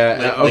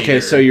 Yeah.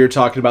 Okay. So you're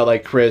talking about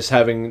like Chris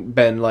having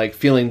been like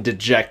feeling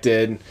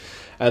dejected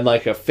and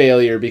like a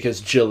failure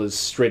because Jill is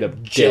straight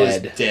up dead. Jill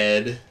is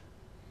dead,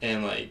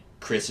 and like.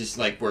 Chris is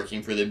like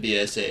working for the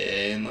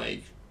BSAA and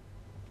like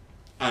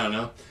I don't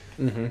know.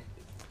 Mm-hmm.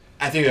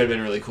 I think that would have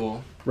been really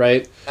cool.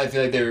 Right. I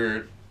feel like they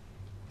were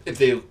if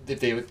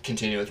they would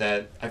continue with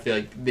that, I feel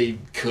like they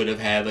could have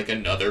had like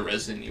another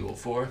Resident Evil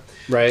 4.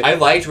 Right. I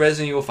liked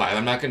Resident Evil 5.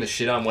 I'm not going to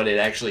shit on what it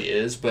actually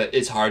is, but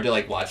it's hard to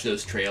like watch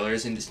those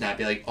trailers and just not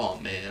be like, "Oh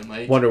man,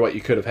 like wonder what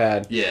you could have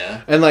had."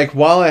 Yeah. And like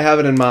while I have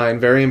it in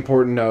mind, very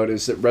important note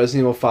is that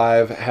Resident Evil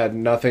 5 had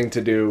nothing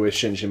to do with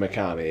Shinji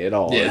Mikami at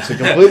all. Yeah. It's a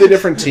completely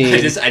different team.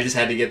 I just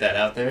had to get that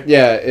out there.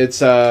 Yeah,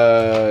 it's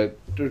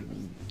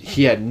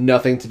he had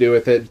nothing to do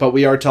with it, but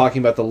we are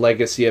talking about the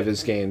legacy of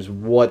his games,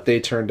 what they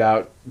turned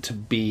out to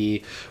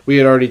be. We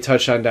had already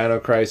touched on Dino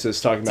Crisis,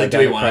 talking about Dino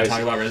Crisis. Do we want to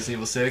talk about Resident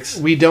Evil 6?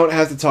 We don't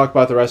have to talk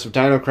about the rest of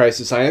Dino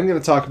Crisis. I am going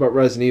to talk about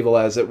Resident Evil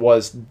as it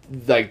was,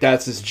 like,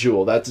 that's his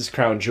jewel, that's his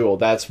crown jewel,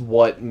 that's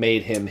what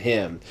made him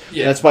him.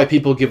 Yeah. That's why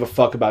people give a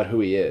fuck about who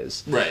he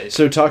is. Right.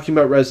 So talking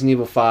about Resident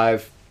Evil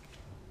 5...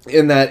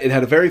 in that it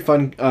had a very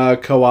fun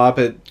co-op.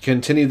 It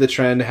continued the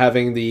trend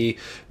having the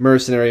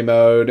mercenary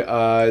mode,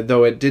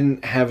 though it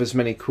didn't have as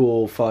many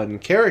cool, fun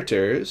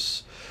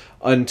characters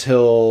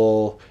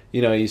until,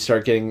 you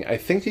start getting... I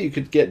think that you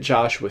could get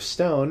Joshua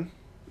Stone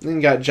Then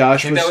you got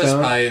Joshua I think that was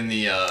Stone. probably in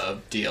the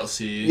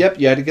DLC. Yep,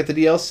 you had to get the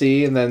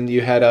DLC, and then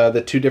you had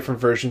the two different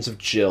versions of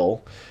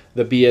Jill.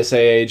 The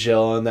BSAA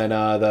Jill, and then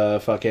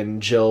the fucking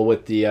Jill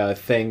with the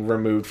thing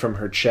removed from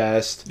her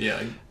chest.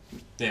 Yeah.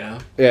 Yeah.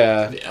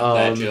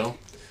 That Jill.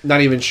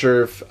 Not even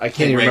sure if... I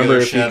can't even remember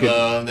if you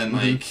could... Then,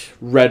 like...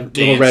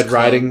 Little Red Club.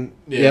 Riding...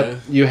 Yeah. Yep.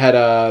 You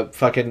had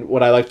fucking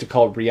what I like to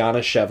call Rihanna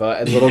Sheva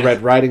and Little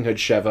Red Riding Hood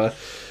Sheva.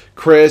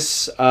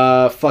 Chris,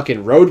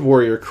 fucking Road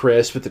Warrior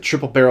Chris with the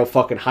triple barrel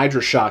fucking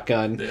Hydra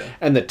shotgun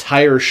and the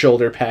tire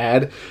shoulder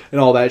pad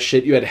and all that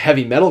shit. You had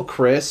Heavy Metal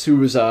Chris, who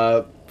was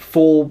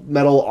full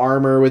metal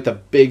armor with a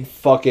big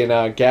fucking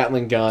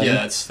Gatling gun.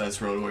 Yeah, that's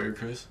Road Warrior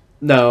Chris.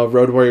 No,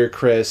 Road Warrior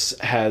Chris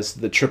has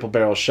the triple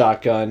barrel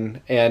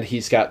shotgun, and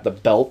he's got the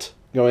belt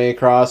going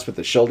across with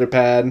the shoulder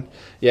pad.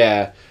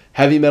 Yeah,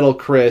 Heavy Metal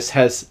Chris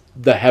has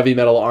the heavy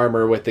metal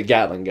armor with the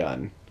Gatling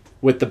gun,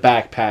 with the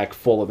backpack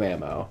full of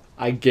ammo.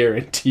 I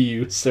guarantee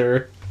you,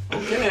 sir.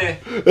 Okay.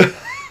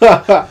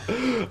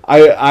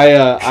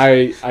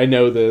 I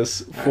know this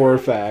for a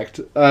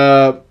fact.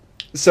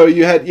 So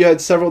you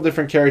had several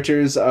different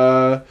characters.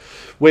 There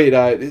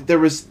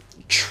was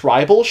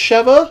Tribal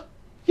Sheva.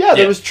 Yeah,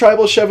 there was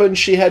Tribal Sheva, and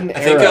she had an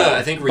arrow.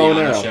 I think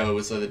Rihanna Sheva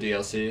was the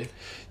DLC.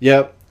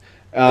 Yep.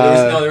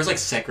 There was like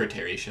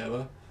Secretary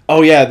Sheva.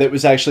 Oh yeah, that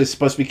was actually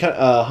supposed to be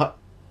Hunnigan.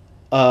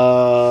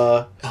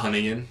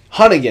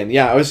 Hunnigan.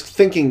 Yeah, I was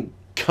thinking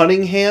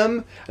Cunningham,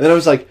 and then I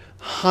was like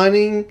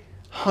Honeyham,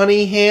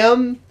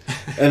 and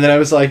then I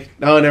was like,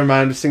 oh, never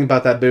mind. I'm just thinking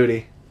about that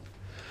booty.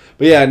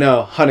 But yeah,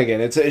 no,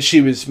 Hunnigan.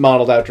 She was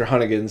modeled after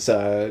Hunnigan's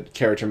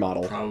character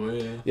model.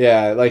 Probably, yeah.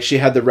 Yeah, like she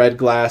had the red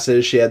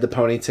glasses, she had the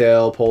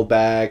ponytail pulled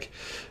back,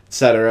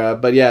 etc.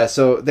 But yeah,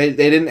 so they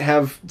didn't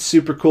have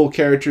super cool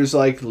characters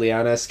like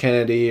Leon S.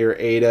 Kennedy or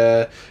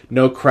Ada,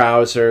 no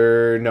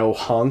Krauser, no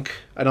Hunk,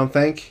 I don't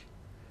think.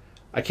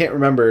 I can't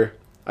remember.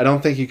 I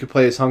don't think you could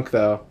play as Hunk,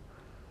 though.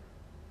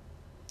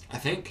 I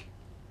think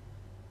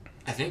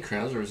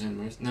Krauser was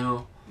in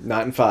No.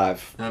 Not in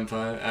 5. Not in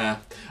 5.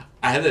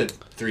 I had the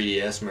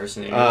 3DS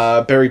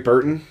Mercenaries. Barry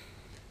Burton.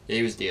 Yeah,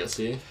 he was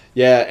DLC.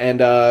 Yeah, and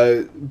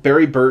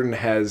Barry Burton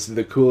has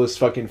the coolest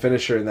fucking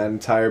finisher in that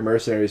entire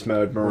Mercenaries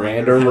mode,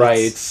 Miranda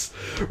Rights,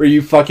 where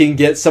you fucking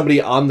get somebody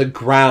on the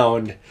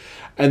ground,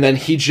 and then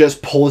he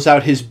just pulls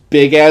out his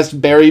big-ass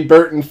Barry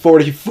Burton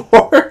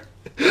 44,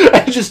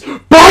 and just,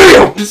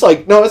 BAM! Just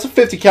like, no, it's a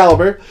 50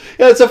 caliber.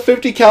 Yeah, it's a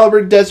 50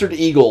 caliber Desert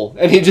Eagle,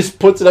 and he just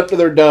puts it up to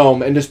their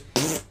dome, and just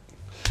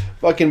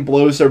fucking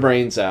blows their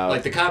brains out.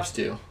 Like the cops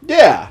do.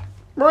 Yeah.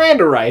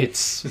 Miranda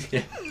Rights.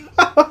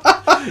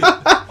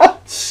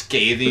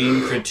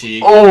 Scathing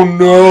critique. Oh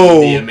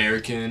no! The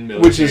American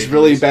military. Which is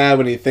really bad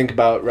when you think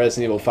about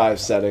Resident Evil 5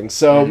 settings.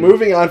 So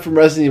moving on from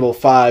Resident Evil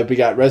 5, we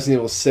got Resident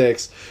Evil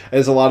 6.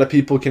 As a lot of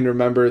people can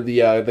remember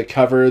the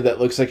cover that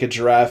looks like a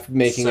giraffe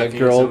making Sucking a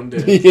girl, its own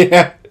dick.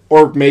 yeah,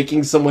 or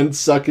making someone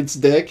suck its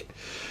dick.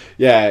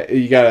 Yeah,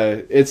 you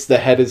gotta. It's the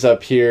head is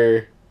up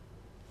here,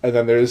 and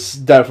then there's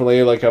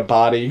definitely like a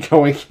body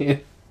going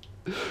in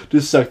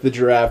to suck the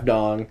giraffe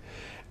dong.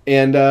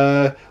 And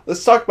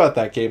let's talk about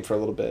that game for a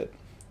little bit.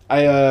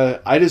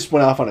 I just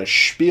went off on a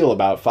spiel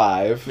about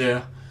 5.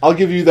 Yeah. I'll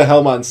give you the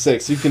helm on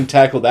 6. You can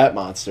tackle that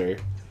monster.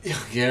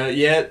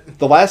 Yeah.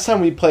 The last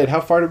time we played, how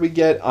far did we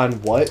get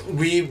on what?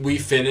 We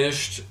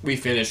finished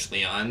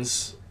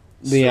Leon's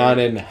Leon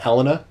story. and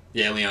Helena?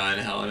 Yeah, Leon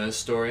and Helena's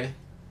story.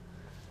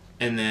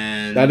 And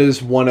then That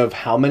is one of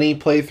how many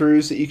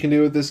playthroughs that you can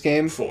do with this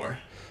game? 4.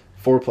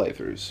 4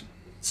 playthroughs.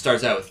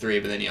 Starts out with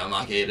 3, but then you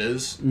unlock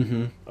Ada's.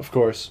 Mm-hmm. Of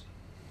course.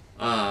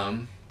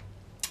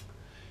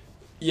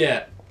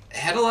 Yeah.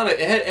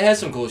 It had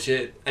some cool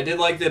shit. I did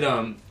like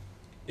that.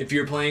 If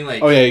you're playing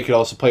like. Oh yeah, you could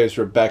also play as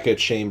Rebecca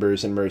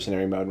Chambers in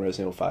Mercenary Mode in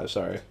Resident Evil 5.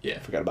 Sorry, Yeah. I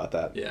forgot about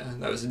that. Yeah,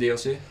 that was the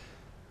DLC.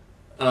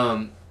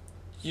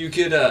 You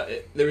could.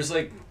 There was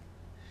like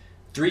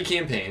 3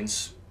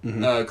 campaigns.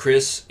 Mm-hmm.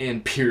 Chris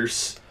and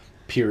Pierce.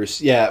 Pierce,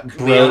 yeah,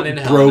 Leon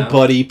and bro Helena.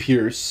 buddy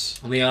Pierce,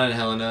 Leon and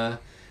Helena,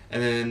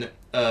 and then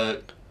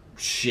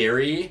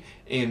Sherry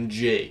and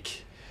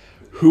Jake.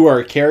 who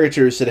are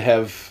characters that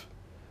have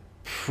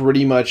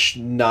pretty much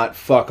not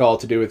all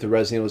to do with the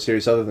Resident Evil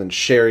series other than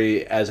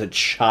Sherry as a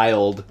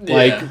child. Yeah.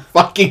 Like,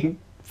 fucking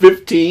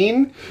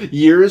 15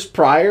 years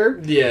prior?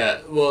 Yeah,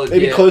 well,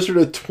 Maybe yeah, closer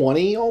to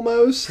 20,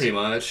 almost? pretty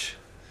much.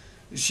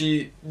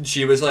 She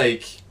was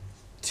like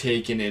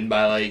taken in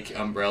by like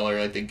Umbrella or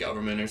like the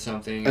government or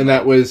something. And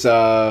that was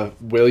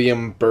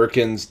William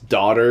Birkin's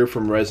daughter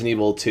from Resident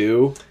Evil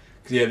 2.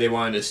 Yeah, they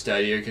wanted to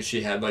study her because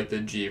she had like the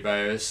G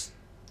virus,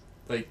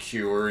 like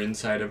cure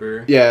inside of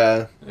her.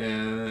 Yeah,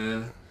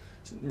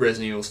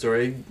 Resident Evil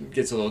story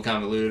gets a little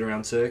convoluted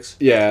around 6.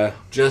 yeah.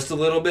 Just a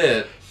little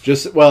bit.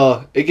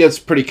 It gets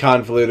pretty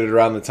convoluted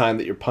around the time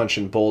that you're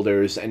punching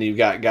boulders and you've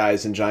got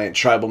guys in giant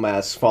tribal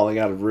masks falling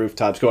out of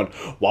rooftops going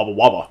wabba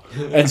wabba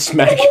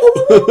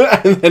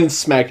and and then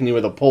smacking you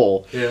with a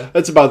pole. Yeah.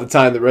 That's about the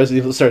time that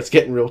Resident Evil starts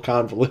getting real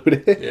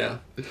convoluted. Yeah.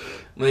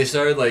 When they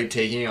started like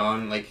taking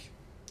on like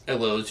a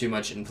little too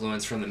much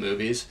influence from the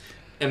movies,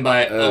 and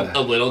by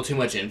a little too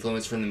much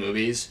influence from the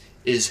movies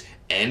is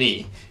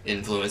any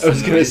influence. I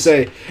was going to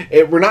say,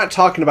 we're not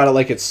talking about it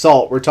like it's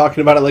salt. We're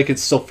talking about it like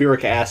it's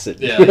sulfuric acid.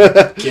 Yeah,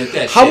 like, get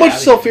that How shit much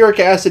out of sulfuric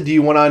acid do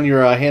you want on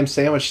your ham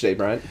sandwich today,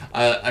 Brent?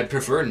 I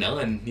prefer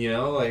none, you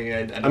know? Like,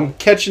 I don't... I'm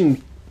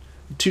catching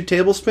 2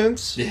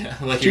 tablespoons. Yeah,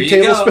 like 2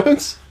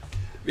 tablespoons?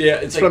 Yeah,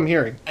 it's That's like, what I'm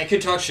hearing. I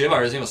could talk shit about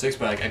Resident Evil 6,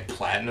 but like, I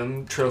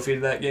platinum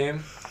trophied that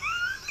game.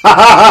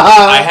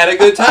 I had a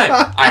good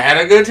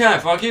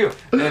time. Fuck you.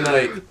 And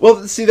like,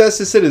 well, see, that's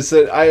just it. Is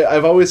that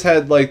I've always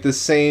had like the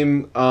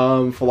same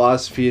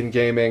philosophy in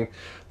gaming.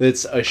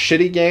 That's a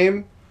shitty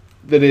game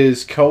that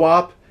is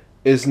co-op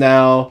is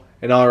now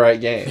an alright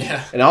game.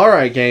 Yeah. An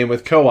alright game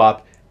with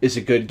co-op is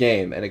a good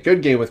game, and a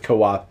good game with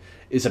co-op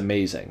is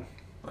amazing.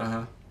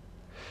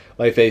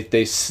 Like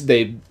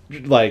they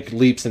like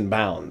leaps and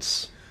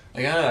bounds.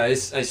 Like I don't know,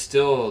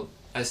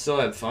 I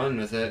still had fun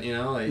with it, you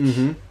know, like.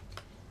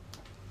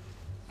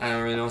 I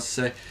don't really know what to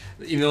say.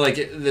 Even though, like,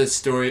 the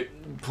story...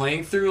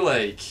 Playing through,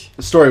 like...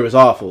 The story was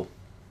awful.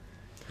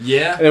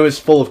 Yeah. And it was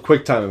full of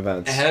QuickTime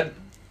events. It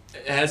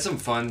had some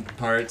fun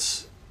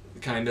parts,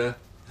 kind of.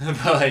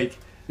 But, like...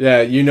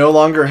 Yeah, you no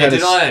longer had... It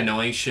did a lot of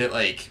annoying shit,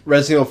 like...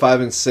 Resident Evil 5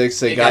 and 6,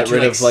 they got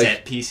rid of, like...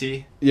 set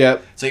PC.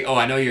 Yep. It's like, oh,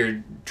 I know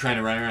you're trying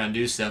to run around and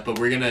do stuff, but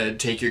we're gonna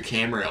take your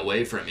camera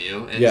away from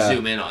you and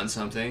zoom in on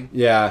something.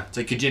 Yeah. It's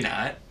like, could you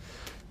not?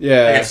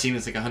 Yeah. Like, I've seen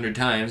this, like, 100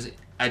 times.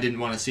 I didn't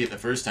want to see it the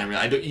first time.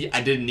 I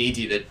didn't need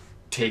you to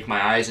take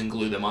my eyes and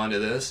glue them onto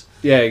this.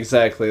 Yeah,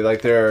 exactly.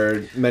 Like, there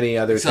are many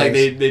other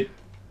things. Like,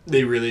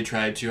 they really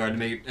tried too hard to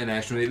make an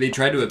action movie. They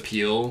tried to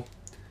appeal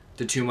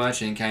to too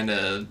much and kind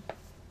of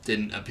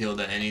didn't appeal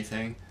to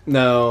anything.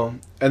 No.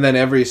 And then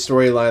every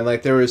storyline,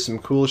 like, there was some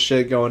cool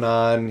shit going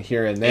on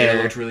here and there.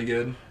 Ada looked really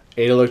good.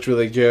 Ada looked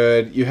really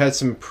good. You had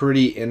some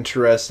pretty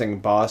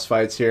interesting boss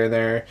fights here and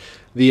there.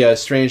 The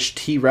strange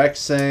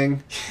T-Rex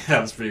thing.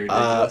 That was pretty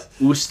ridiculous.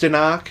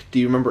 Ustanok. Do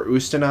you remember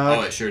Ustanok?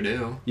 Oh, I sure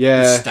do.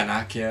 Yeah.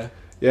 Ustanok, yeah.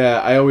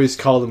 Yeah, I always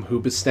called him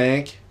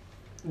Hoobastank.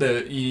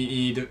 You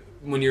need to,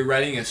 when you're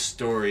writing a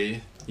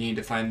story, you need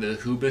to find the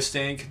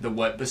Hoobastank, the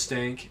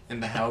What-bastank,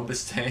 and the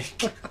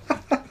How-bastank.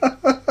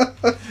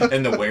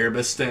 And the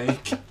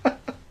Where-bastank.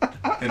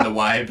 And the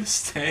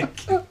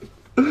Why-bastank.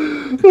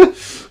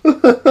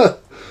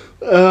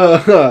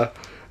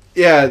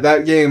 Yeah,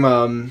 that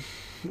game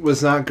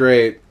was not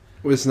great.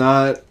 Was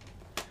not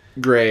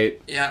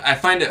great. Yeah, I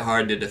find it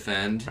hard to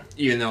defend,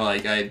 even though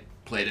like I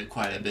played it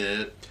quite a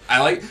bit. I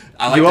like you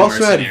the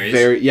also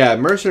Mercenaries. had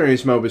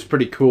Mercenaries mode was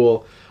pretty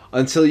cool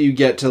until you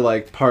get to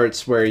like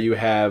parts where you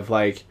have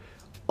like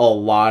a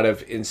lot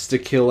of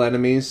insta kill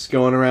enemies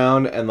going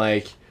around and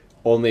like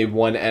only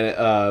one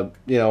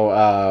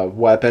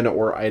weapon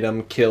or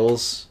item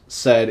kills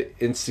said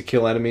insta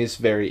kill enemies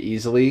very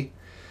easily.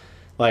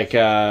 Like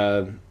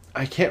I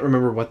can't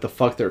remember what the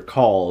fuck they're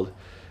called,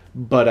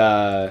 but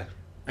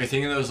Are you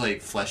thinking of those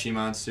like fleshy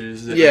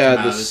monsters that yeah, come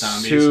out the of the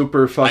zombies?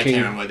 super fucking. I can't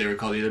remember what they were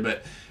called either,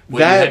 but what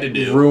that you had to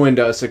do, ruined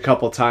us a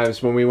couple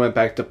times when we went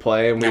back to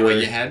play, and what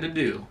you had to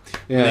do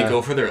when they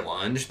go for their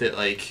lunge, that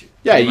like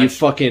you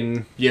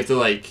have to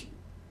like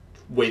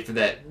wait for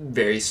that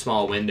very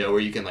small window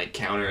where you can like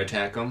counter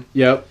attack them.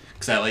 Yep.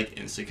 Because that like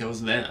insta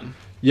kills them.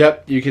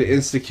 Yep, you can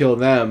insta kill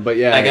them, but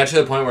yeah, I got to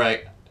the point where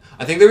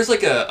I think there was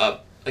like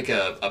a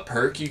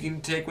perk you can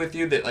take with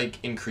you that like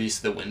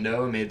increased the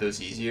window and made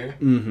those easier.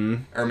 Mm-hmm.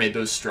 Or made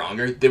those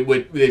stronger. That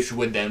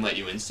would then let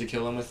you insta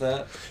kill them with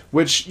that.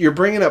 Which you're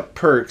bringing up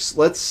perks.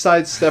 Let's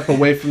sidestep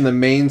away from the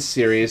main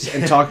series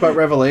and talk about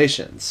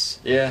Revelations.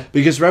 Yeah.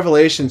 Because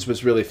Revelations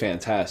was really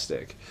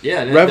fantastic.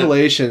 Yeah.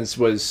 Revelations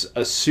was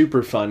a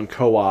super fun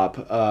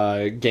co-op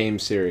game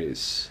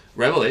series.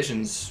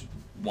 Revelations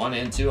 1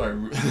 and 2 are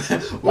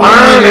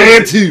 1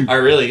 and 2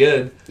 are really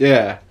good.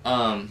 Yeah.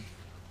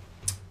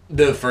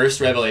 The first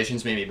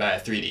Revelations made me buy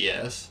a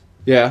 3DS.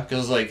 Yeah.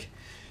 Because like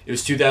it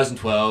was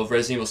 2012.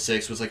 Resident Evil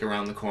 6 was like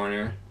around the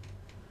corner,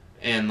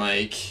 and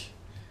like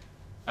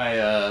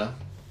I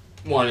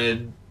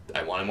wanted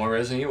more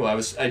Resident Evil.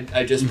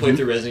 I just played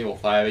through Resident Evil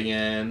 5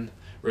 again,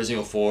 Resident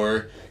Evil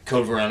 4,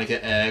 Code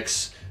Veronica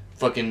X,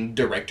 fucking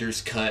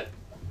Director's Cut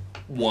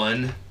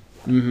 1.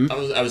 Mm-hmm.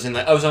 I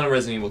was on a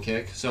Resident Evil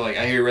kick. So like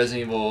I hear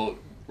Resident Evil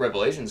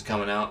Revelations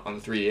coming out on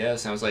the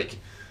 3DS, and I was like,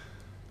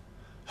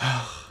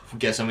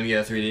 guess I'm gonna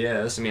get a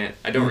 3DS. I mean,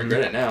 I don't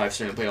regret it now. I've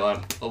started to play a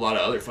lot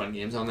of other fun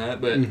games on that,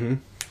 but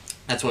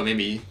that's what made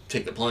me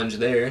take the plunge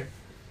there.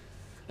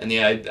 And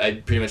yeah,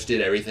 I pretty much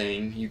did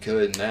everything you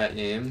could in that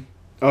game.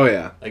 Oh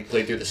yeah. Like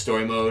played through the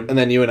story mode. And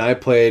then you and I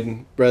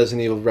played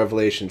Resident Evil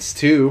Revelations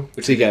 2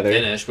 which together. We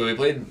didn't finish, but we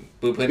played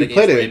the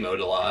game's raid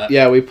mode a lot.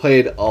 Yeah, we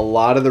played a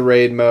lot of the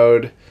raid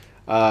mode.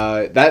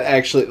 That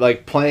actually,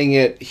 like, playing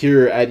it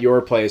here at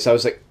your place, I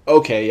was like,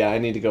 okay, yeah, I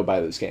need to go buy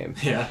this game.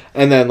 Yeah.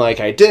 And then, like,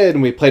 I did,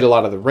 and we played a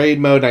lot of the raid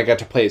mode, and I got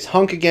to play as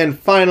Hunk again,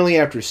 finally,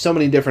 after so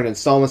many different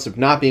installments of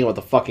not being able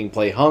to fucking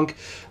play Hunk.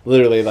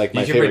 Literally, like,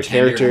 my favorite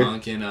character. You can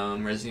pretend you're Hunk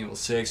in Resident Evil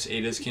 6,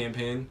 Ada's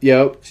campaign.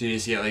 Yep. So you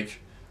just get, like,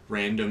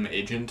 random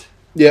agent.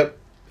 Yep.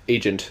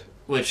 Agent.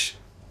 Which,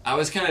 I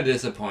was kind of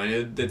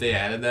disappointed that they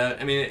added that.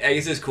 I mean, I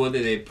guess it's cool that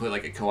they put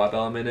like a co-op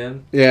element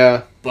in,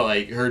 Yeah. but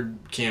like her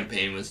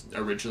campaign was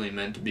originally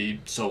meant to be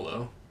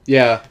solo.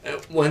 Yeah.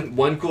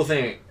 One cool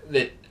thing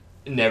that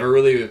I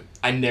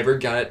never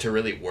got it to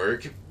really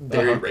work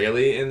very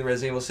rarely in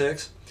Resident Evil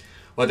 6.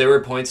 Well, there were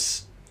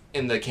points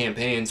in the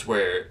campaigns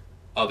where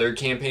other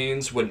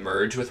campaigns would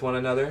merge with one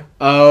another.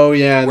 Oh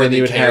yeah, and where then the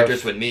you would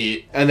characters have, would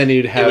meet. and then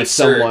you'd have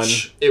someone.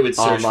 It would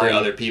search online. for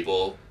other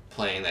people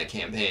playing that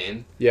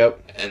campaign.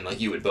 Yep. And like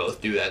you would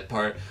both do that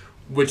part,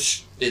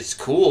 which is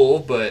cool,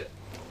 but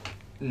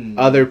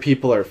Other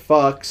people are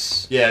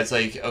fucks. yeah, it's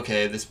like,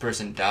 okay, this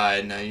person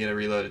died, now you gotta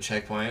reload a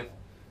checkpoint.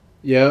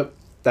 Yep.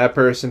 That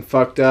person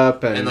fucked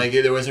up, and like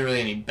there wasn't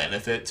really any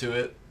benefit to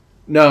it.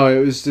 no,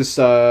 it was just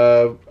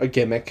a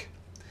gimmick.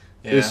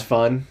 Yeah. It was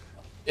fun.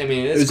 I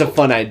mean, It was a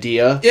fun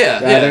idea.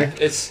 Yeah, rather.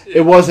 yeah.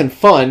 It wasn't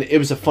fun. It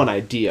was a fun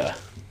idea.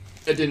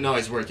 It didn't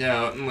always work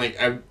out, and like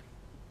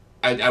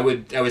I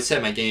would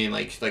set my game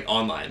like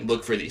online,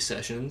 look for these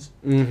sessions,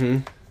 Mm-hmm.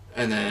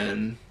 and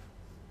then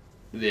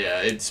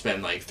yeah, it'd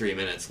spend like 3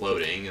 minutes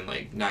loading and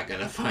like not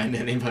gonna find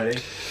anybody.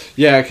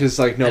 Yeah, because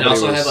like nobody. And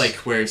also was... had like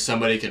where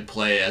somebody could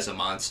play as a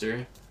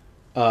monster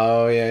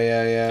Oh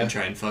yeah. and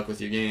try and fuck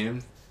with your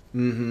game.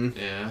 Mm-hmm.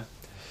 Yeah.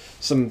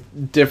 Some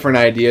different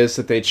ideas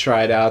that they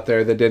tried out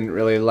there that didn't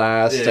really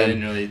last, Yeah, it and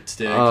didn't really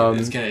stick.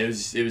 It's kind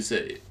of it was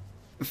a,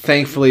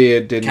 thankfully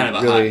it didn't kind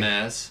of a really. hot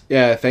mess.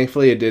 Yeah,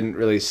 thankfully it didn't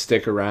really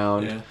stick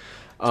around. Yeah.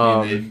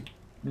 I mean,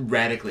 they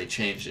radically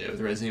changed it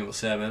with Resident Evil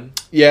 7.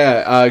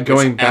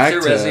 Going back after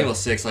to Resident Evil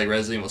 6, like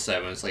Resident Evil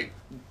 7 is like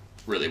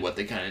really what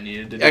they kind of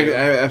needed to do.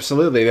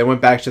 Absolutely, they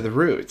went back to the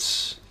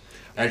roots.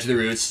 After the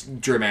roots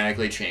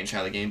dramatically changed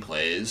how the game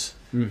plays.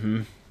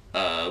 Mm-hmm.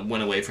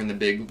 Went away from the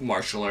big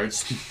martial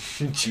arts,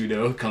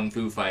 judo, kung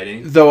fu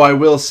fighting. Though I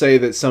will say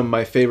that some of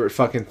my favorite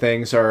fucking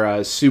things are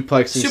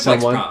suplexing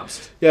someone.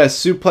 Prompts. Yeah,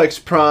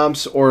 suplex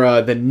prompts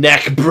or the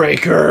neck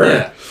breaker.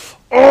 Yeah.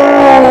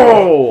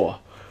 Oh!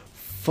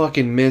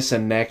 Fucking miss a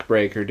neck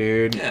breaker,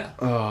 dude. Yeah.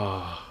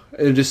 Oh.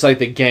 And just like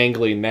the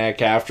gangly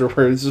neck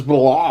afterwards. Just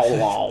blah,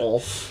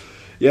 blah.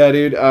 Yeah,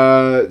 dude.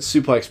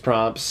 Suplex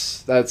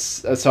prompts.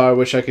 That's how I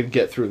wish I could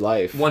get through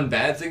life. One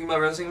bad thing about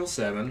Resident Evil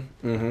 7.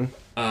 Mm-hmm.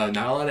 Not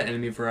a lot of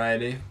enemy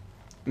variety.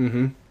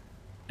 Mm-hmm.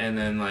 And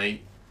then,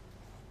 like,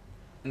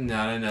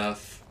 not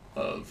enough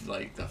of,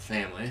 like, the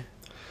family.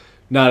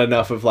 Not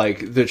enough of,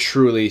 like, the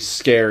truly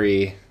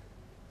scary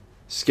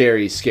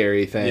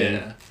thing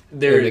Yeah. in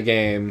the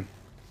game.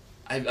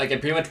 I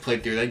pretty much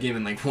played through that game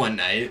in, like, one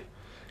night.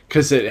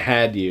 Because it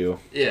had you.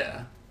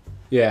 Yeah.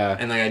 Yeah.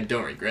 And, like, I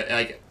don't regret...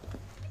 Like,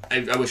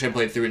 I wish I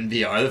played through it in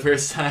VR the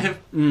first time.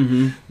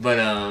 Mm-hmm. But,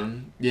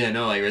 yeah,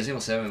 no, like, Resident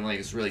Evil 7, like,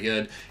 is really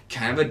good.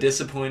 Kind of a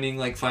disappointing,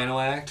 like, final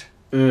act.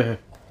 But...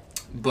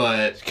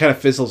 It kind of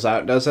fizzles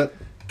out, does it?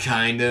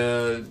 Kind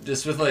of...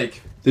 Just with,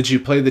 like... Did you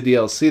play the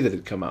DLC that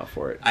had come out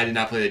for it? I did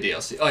not play the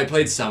DLC. Oh, I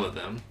played some of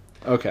them.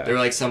 Okay. There were,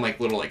 like, some,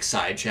 like, little, like,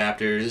 side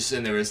chapters,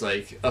 and there was,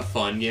 like, a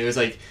fun game. It was,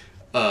 like,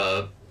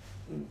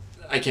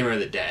 I can't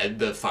remember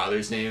the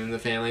father's name in the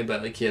family,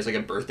 but, like, he has, like,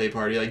 a birthday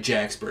party, like,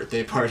 Jack's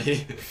birthday party.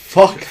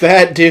 Fuck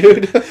that,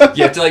 dude.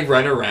 You have to, like,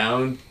 run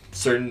around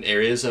certain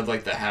areas of,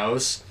 like, the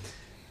house,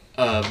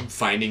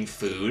 finding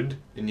food,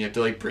 and you have to,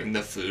 like, bring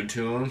the food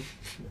to him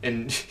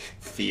and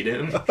feed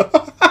him. What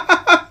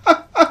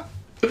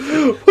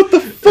the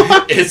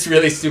fuck? It's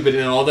really stupid,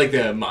 and all, like,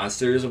 the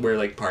monsters wear,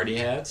 like, party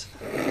hats.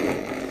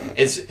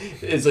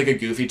 It's like, a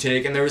goofy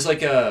take, and there was,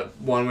 like, a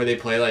one where they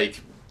play,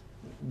 like,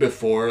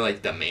 before,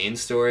 like, the main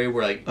story,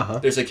 where,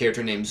 like, there's a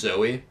character named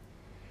Zoe,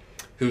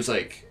 who's,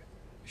 like,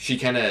 she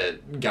kind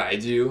of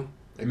guides you,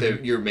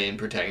 like, your main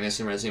protagonist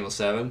in Resident Evil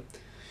 7.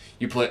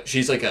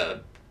 She's like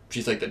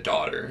the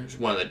daughter,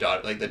 one of the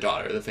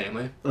daughter of the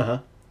family.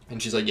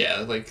 And she's like,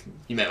 yeah, like,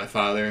 you met my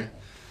father,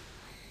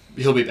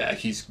 he'll be back,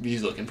 he's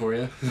looking for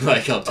you.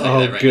 Like, I'll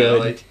tell you that right now,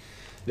 like,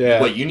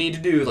 yeah. what you need to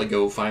do is, like,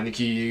 go find the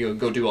key,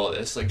 go do all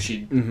this, like,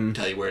 she'd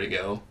tell you where to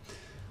go.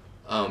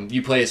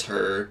 You play as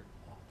her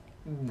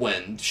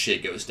when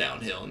shit goes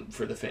downhill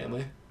for the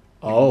family.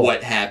 Oh.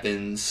 What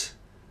happens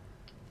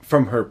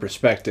from her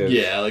perspective.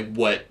 Yeah, like,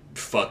 what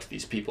fucked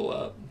these people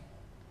up.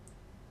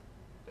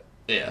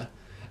 Yeah.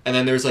 And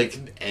then there's,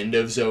 like, end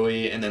of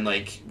Zoe, and then,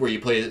 like, where you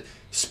play...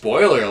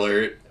 Spoiler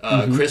alert,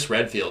 Chris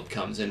Redfield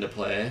comes into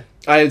play.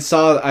 I had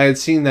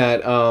seen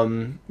that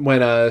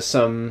when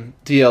some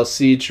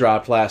DLC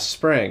dropped last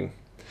spring.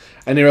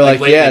 And they were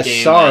like yeah,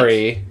 game,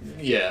 sorry.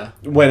 Like, yeah.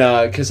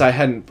 When, because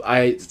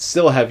I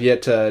still have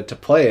yet to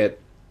play it.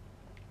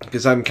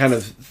 Because I'm kind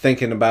of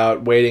thinking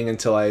about waiting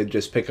until I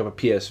just pick up a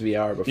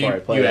PSVR before I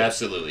play it. You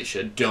absolutely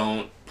should.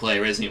 Don't play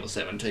Resident Evil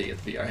 7 until you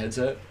get the VR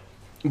headset.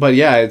 But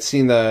yeah, I had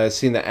seen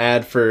the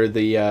ad for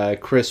the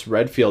Chris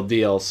Redfield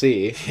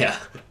DLC. Yeah.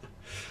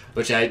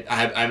 Which I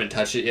haven't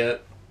touched it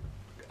yet.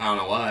 I don't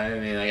know why. I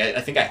mean, like,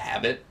 I think I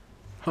have it.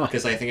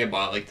 Because I think I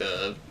bought, like,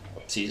 the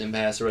season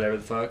pass or whatever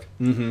the fuck.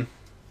 Mm-hmm.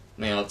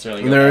 I mean, I'll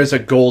certainly and there is a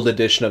gold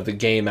edition of the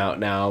game out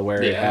now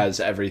where it has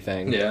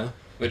everything. Yeah.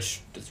 Which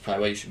is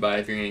probably what you should buy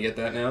if you're going to get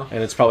that now.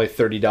 And it's probably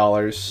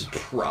 $30.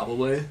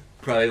 Probably.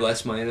 probably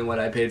less money than what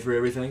I paid for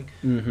everything.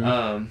 Mm-hmm.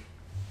 And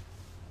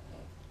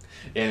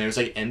there's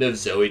like End of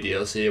Zoe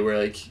DLC where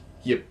like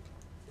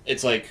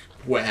it's like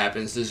what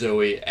happens to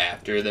Zoe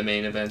after the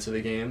main events of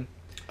the game.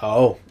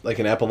 Oh, like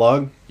an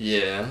epilogue?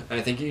 Yeah, and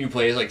I think you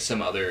play as like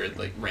some other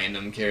like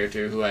random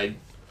character who I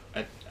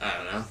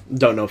don't know.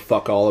 Don't know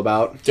fuck all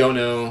about. Don't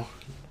know.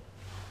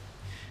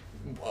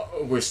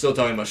 We're still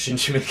talking about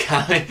Shinji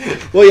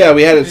Mikami. Well, yeah,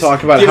 we had to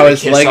talk about how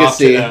his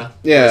legacy.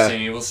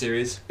 Resident Evil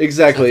series.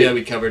 Exactly. I feel like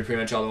we covered pretty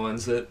much all the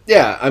ones that.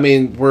 Yeah, I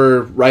mean,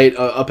 we're right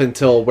up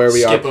until where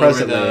we are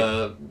presently.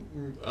 Over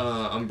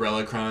the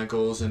Umbrella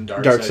Chronicles and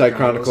Dark Side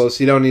Chronicles.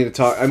 You don't need to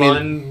talk. I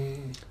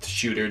mean,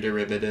 shooter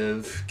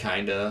derivative,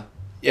 kinda.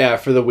 Yeah,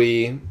 for the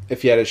Wii,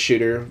 if you had a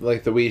shooter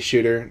like the Wii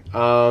shooter,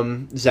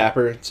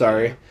 Zapper.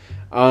 Sorry,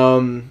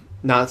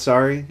 not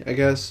sorry. I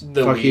guess.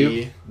 The Fuck Wii,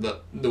 you.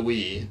 The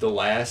Wii, the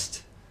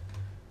last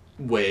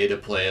way to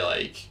play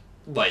like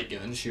light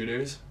gun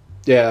shooters.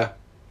 Yeah,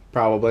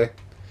 probably.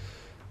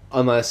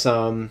 Unless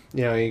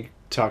you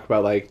talk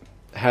about like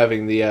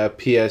having the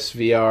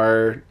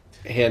PSVR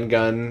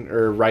handgun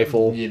or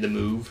rifle. You need the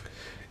Move.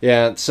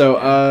 Yeah.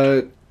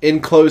 So,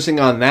 in closing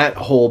on that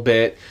whole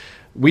bit,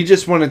 we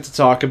just wanted to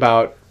talk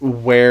about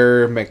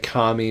where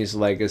Mikami's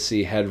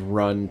legacy had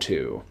run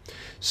to.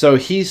 So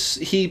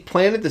he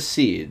planted the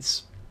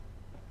seeds,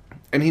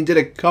 and he did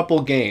a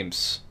couple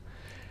games,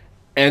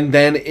 and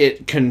then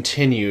it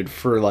continued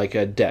for like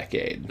a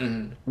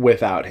decade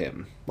without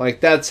him.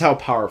 Like, that's how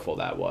powerful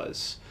that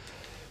was.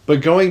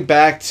 But going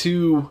back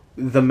to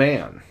the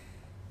man,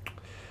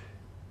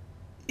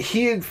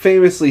 he had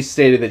famously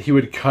stated that he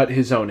would cut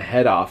his own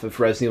head off if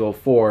Resident Evil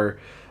 4,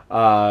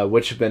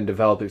 which had been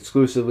developed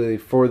exclusively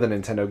for the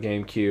Nintendo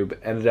GameCube,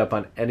 ended up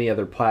on any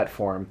other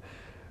platform.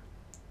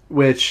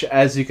 Which,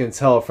 as you can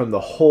tell from the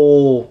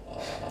whole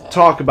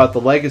talk about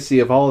the legacy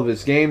of all of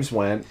his games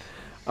went,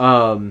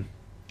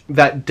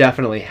 that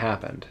definitely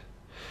happened.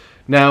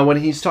 Now, when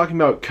he's talking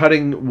about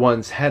cutting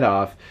one's head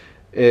off,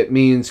 it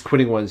means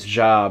quitting one's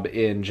job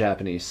in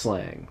Japanese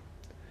slang.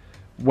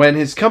 When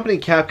his company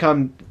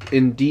Capcom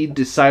indeed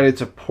decided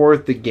to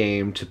port the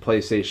game to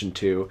PlayStation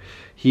 2,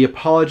 he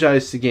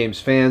apologized to the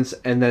game's fans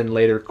and then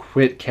later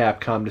quit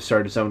Capcom to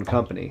start his own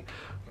company,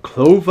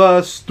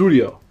 Clover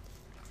Studio.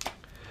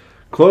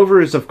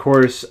 Clover is, of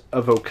course,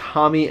 of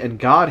Okami and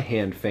God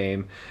Hand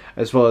fame,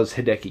 as well as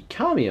Hideki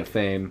Kamiya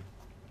fame.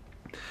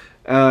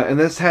 And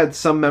this had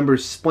some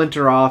members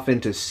splinter off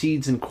into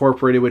Seeds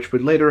Incorporated, which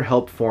would later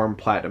help form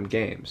Platinum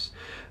Games.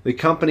 The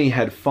company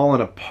had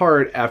fallen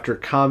apart after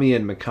Kamiya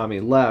and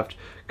Mikami left,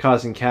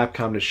 causing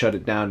Capcom to shut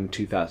it down in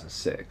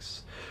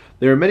 2006.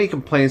 There are many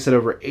complaints that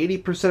over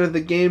 80% of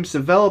the games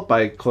developed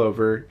by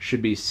Clover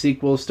should be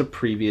sequels to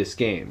previous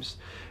games,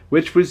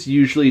 which was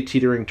usually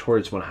teetering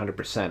towards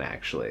 100%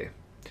 actually.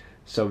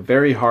 So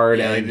very hard,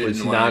 and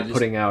was not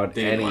putting out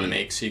they any... didn't want to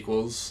make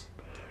sequels?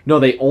 No,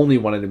 they only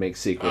wanted to make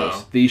sequels.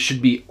 Oh. These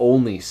should be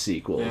only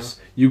sequels.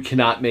 Yeah. You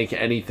cannot make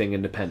anything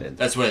independent.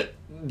 That's what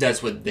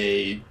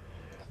they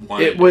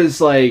wanted. It was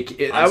like...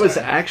 I was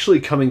actually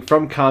coming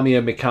from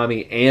Kamiya,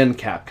 Mikami, and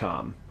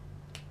Capcom.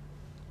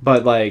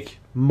 But, like,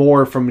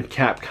 more from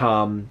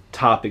Capcom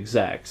top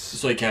execs.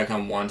 So, like,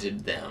 Capcom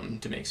wanted them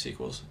to make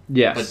sequels?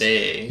 Yes. But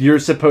they... You're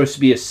supposed to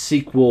be a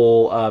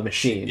sequel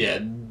machine. Yeah,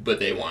 but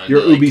they wanted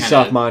You're to, like,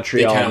 Ubisoft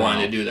Montreal. They kind of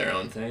wanted to do their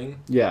own thing.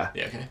 Yeah.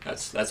 Yeah, okay.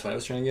 That's what I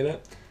was trying to get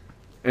at.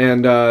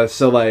 And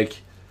so,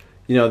 like,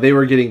 they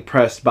were getting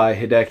pressed by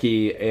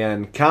Hideki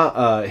and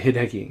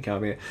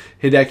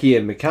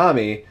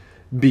Mikami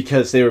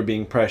because they were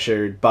being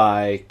pressured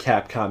by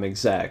Capcom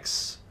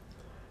execs.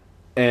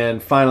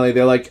 And finally,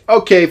 they're like,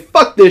 okay,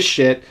 fuck this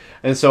shit.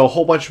 And so a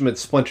whole bunch of them had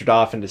splintered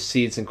off into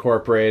Seeds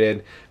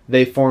Incorporated.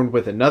 They formed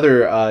with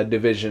another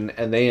division,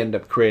 and they end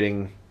up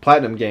creating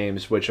Platinum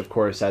Games, which, of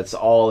course, that's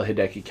all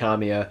Hideki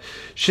Kamiya.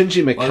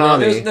 Shinji Mikami... Well, no,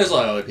 there's a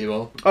lot of other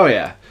people. Oh,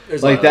 yeah.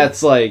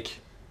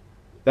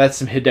 That's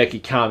some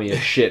Hideki Kamiya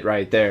shit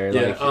right there.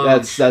 Yeah,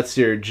 like, that's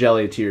your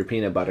jelly to your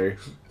peanut butter.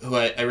 Who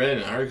I read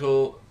an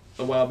article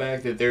a while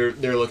back that they're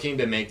looking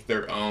to make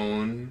their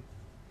own...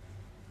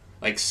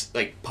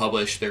 Like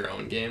publish their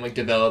own game, like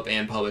develop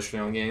and publish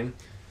their own game.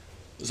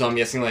 So I'm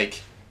guessing like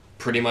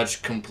pretty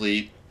much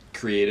complete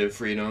creative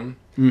freedom.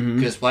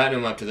 Because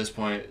Platinum up to this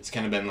point, it's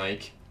kind of been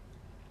like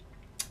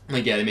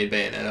yeah, they made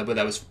Bayonetta, but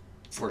that was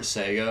for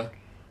Sega.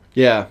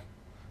 Yeah.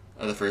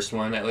 The first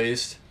one at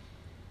least.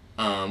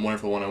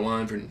 Wonderful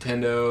 101 for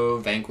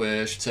Nintendo,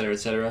 Vanquish, etc.,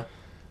 etc.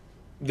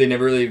 They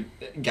never really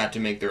got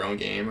to make their own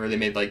game, or they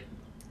made like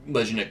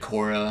Legend of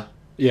Korra.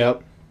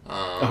 Yep.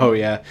 Oh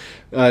yeah,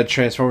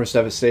 Transformers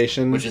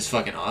Devastation, which is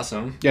fucking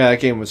awesome. Yeah, that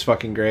game was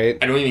fucking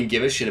great. I don't even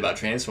give a shit about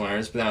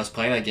Transformers, but then I was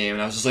playing that game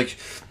and I was just like,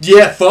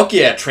 yeah, fuck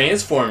yeah,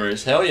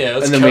 Transformers, hell yeah,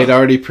 let's go. And then we'd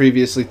already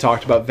previously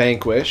talked about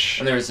Vanquish.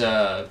 And there was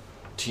a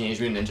Teenage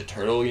Mutant Ninja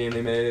Turtle game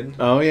they made.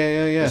 Oh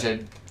yeah. Which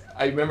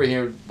I remember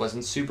hearing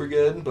wasn't super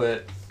good,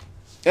 but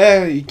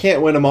you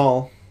can't win them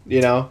all,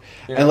 Yeah.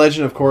 And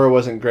Legend of Korra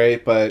wasn't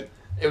great, but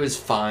it was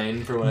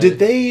fine for when. Did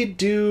they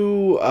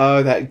do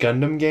that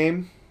Gundam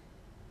game?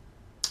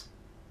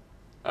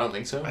 I don't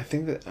think so. I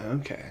think that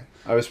okay.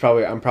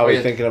 I'm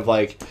probably thinking of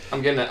like.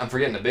 I'm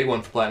forgetting a big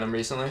one for platinum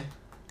recently.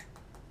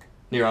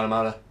 Nier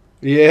Automata.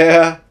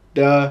 Yeah,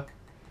 duh.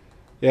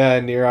 Yeah,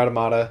 Nier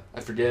Automata. I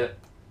forget.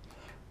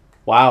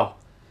 Wow,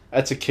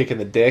 that's a kick in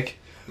the dick.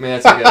 I mean,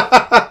 that's like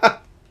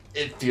a.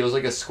 It feels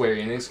like a Square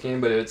Enix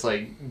game, but it's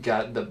like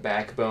got the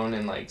backbone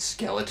and like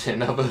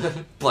skeleton of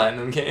a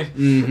platinum game.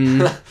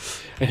 Mm-hmm.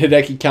 And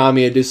Hideki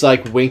Kamiya just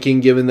like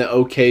winking, giving the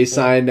okay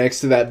sign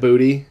next to that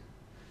booty.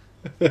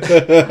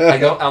 I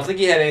don't think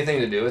he had anything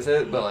to do with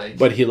it, but like.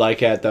 But he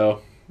like it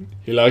though.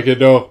 He like it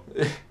though.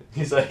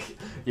 He's like,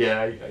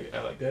 yeah,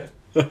 I like that.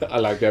 I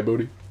like that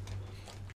booty.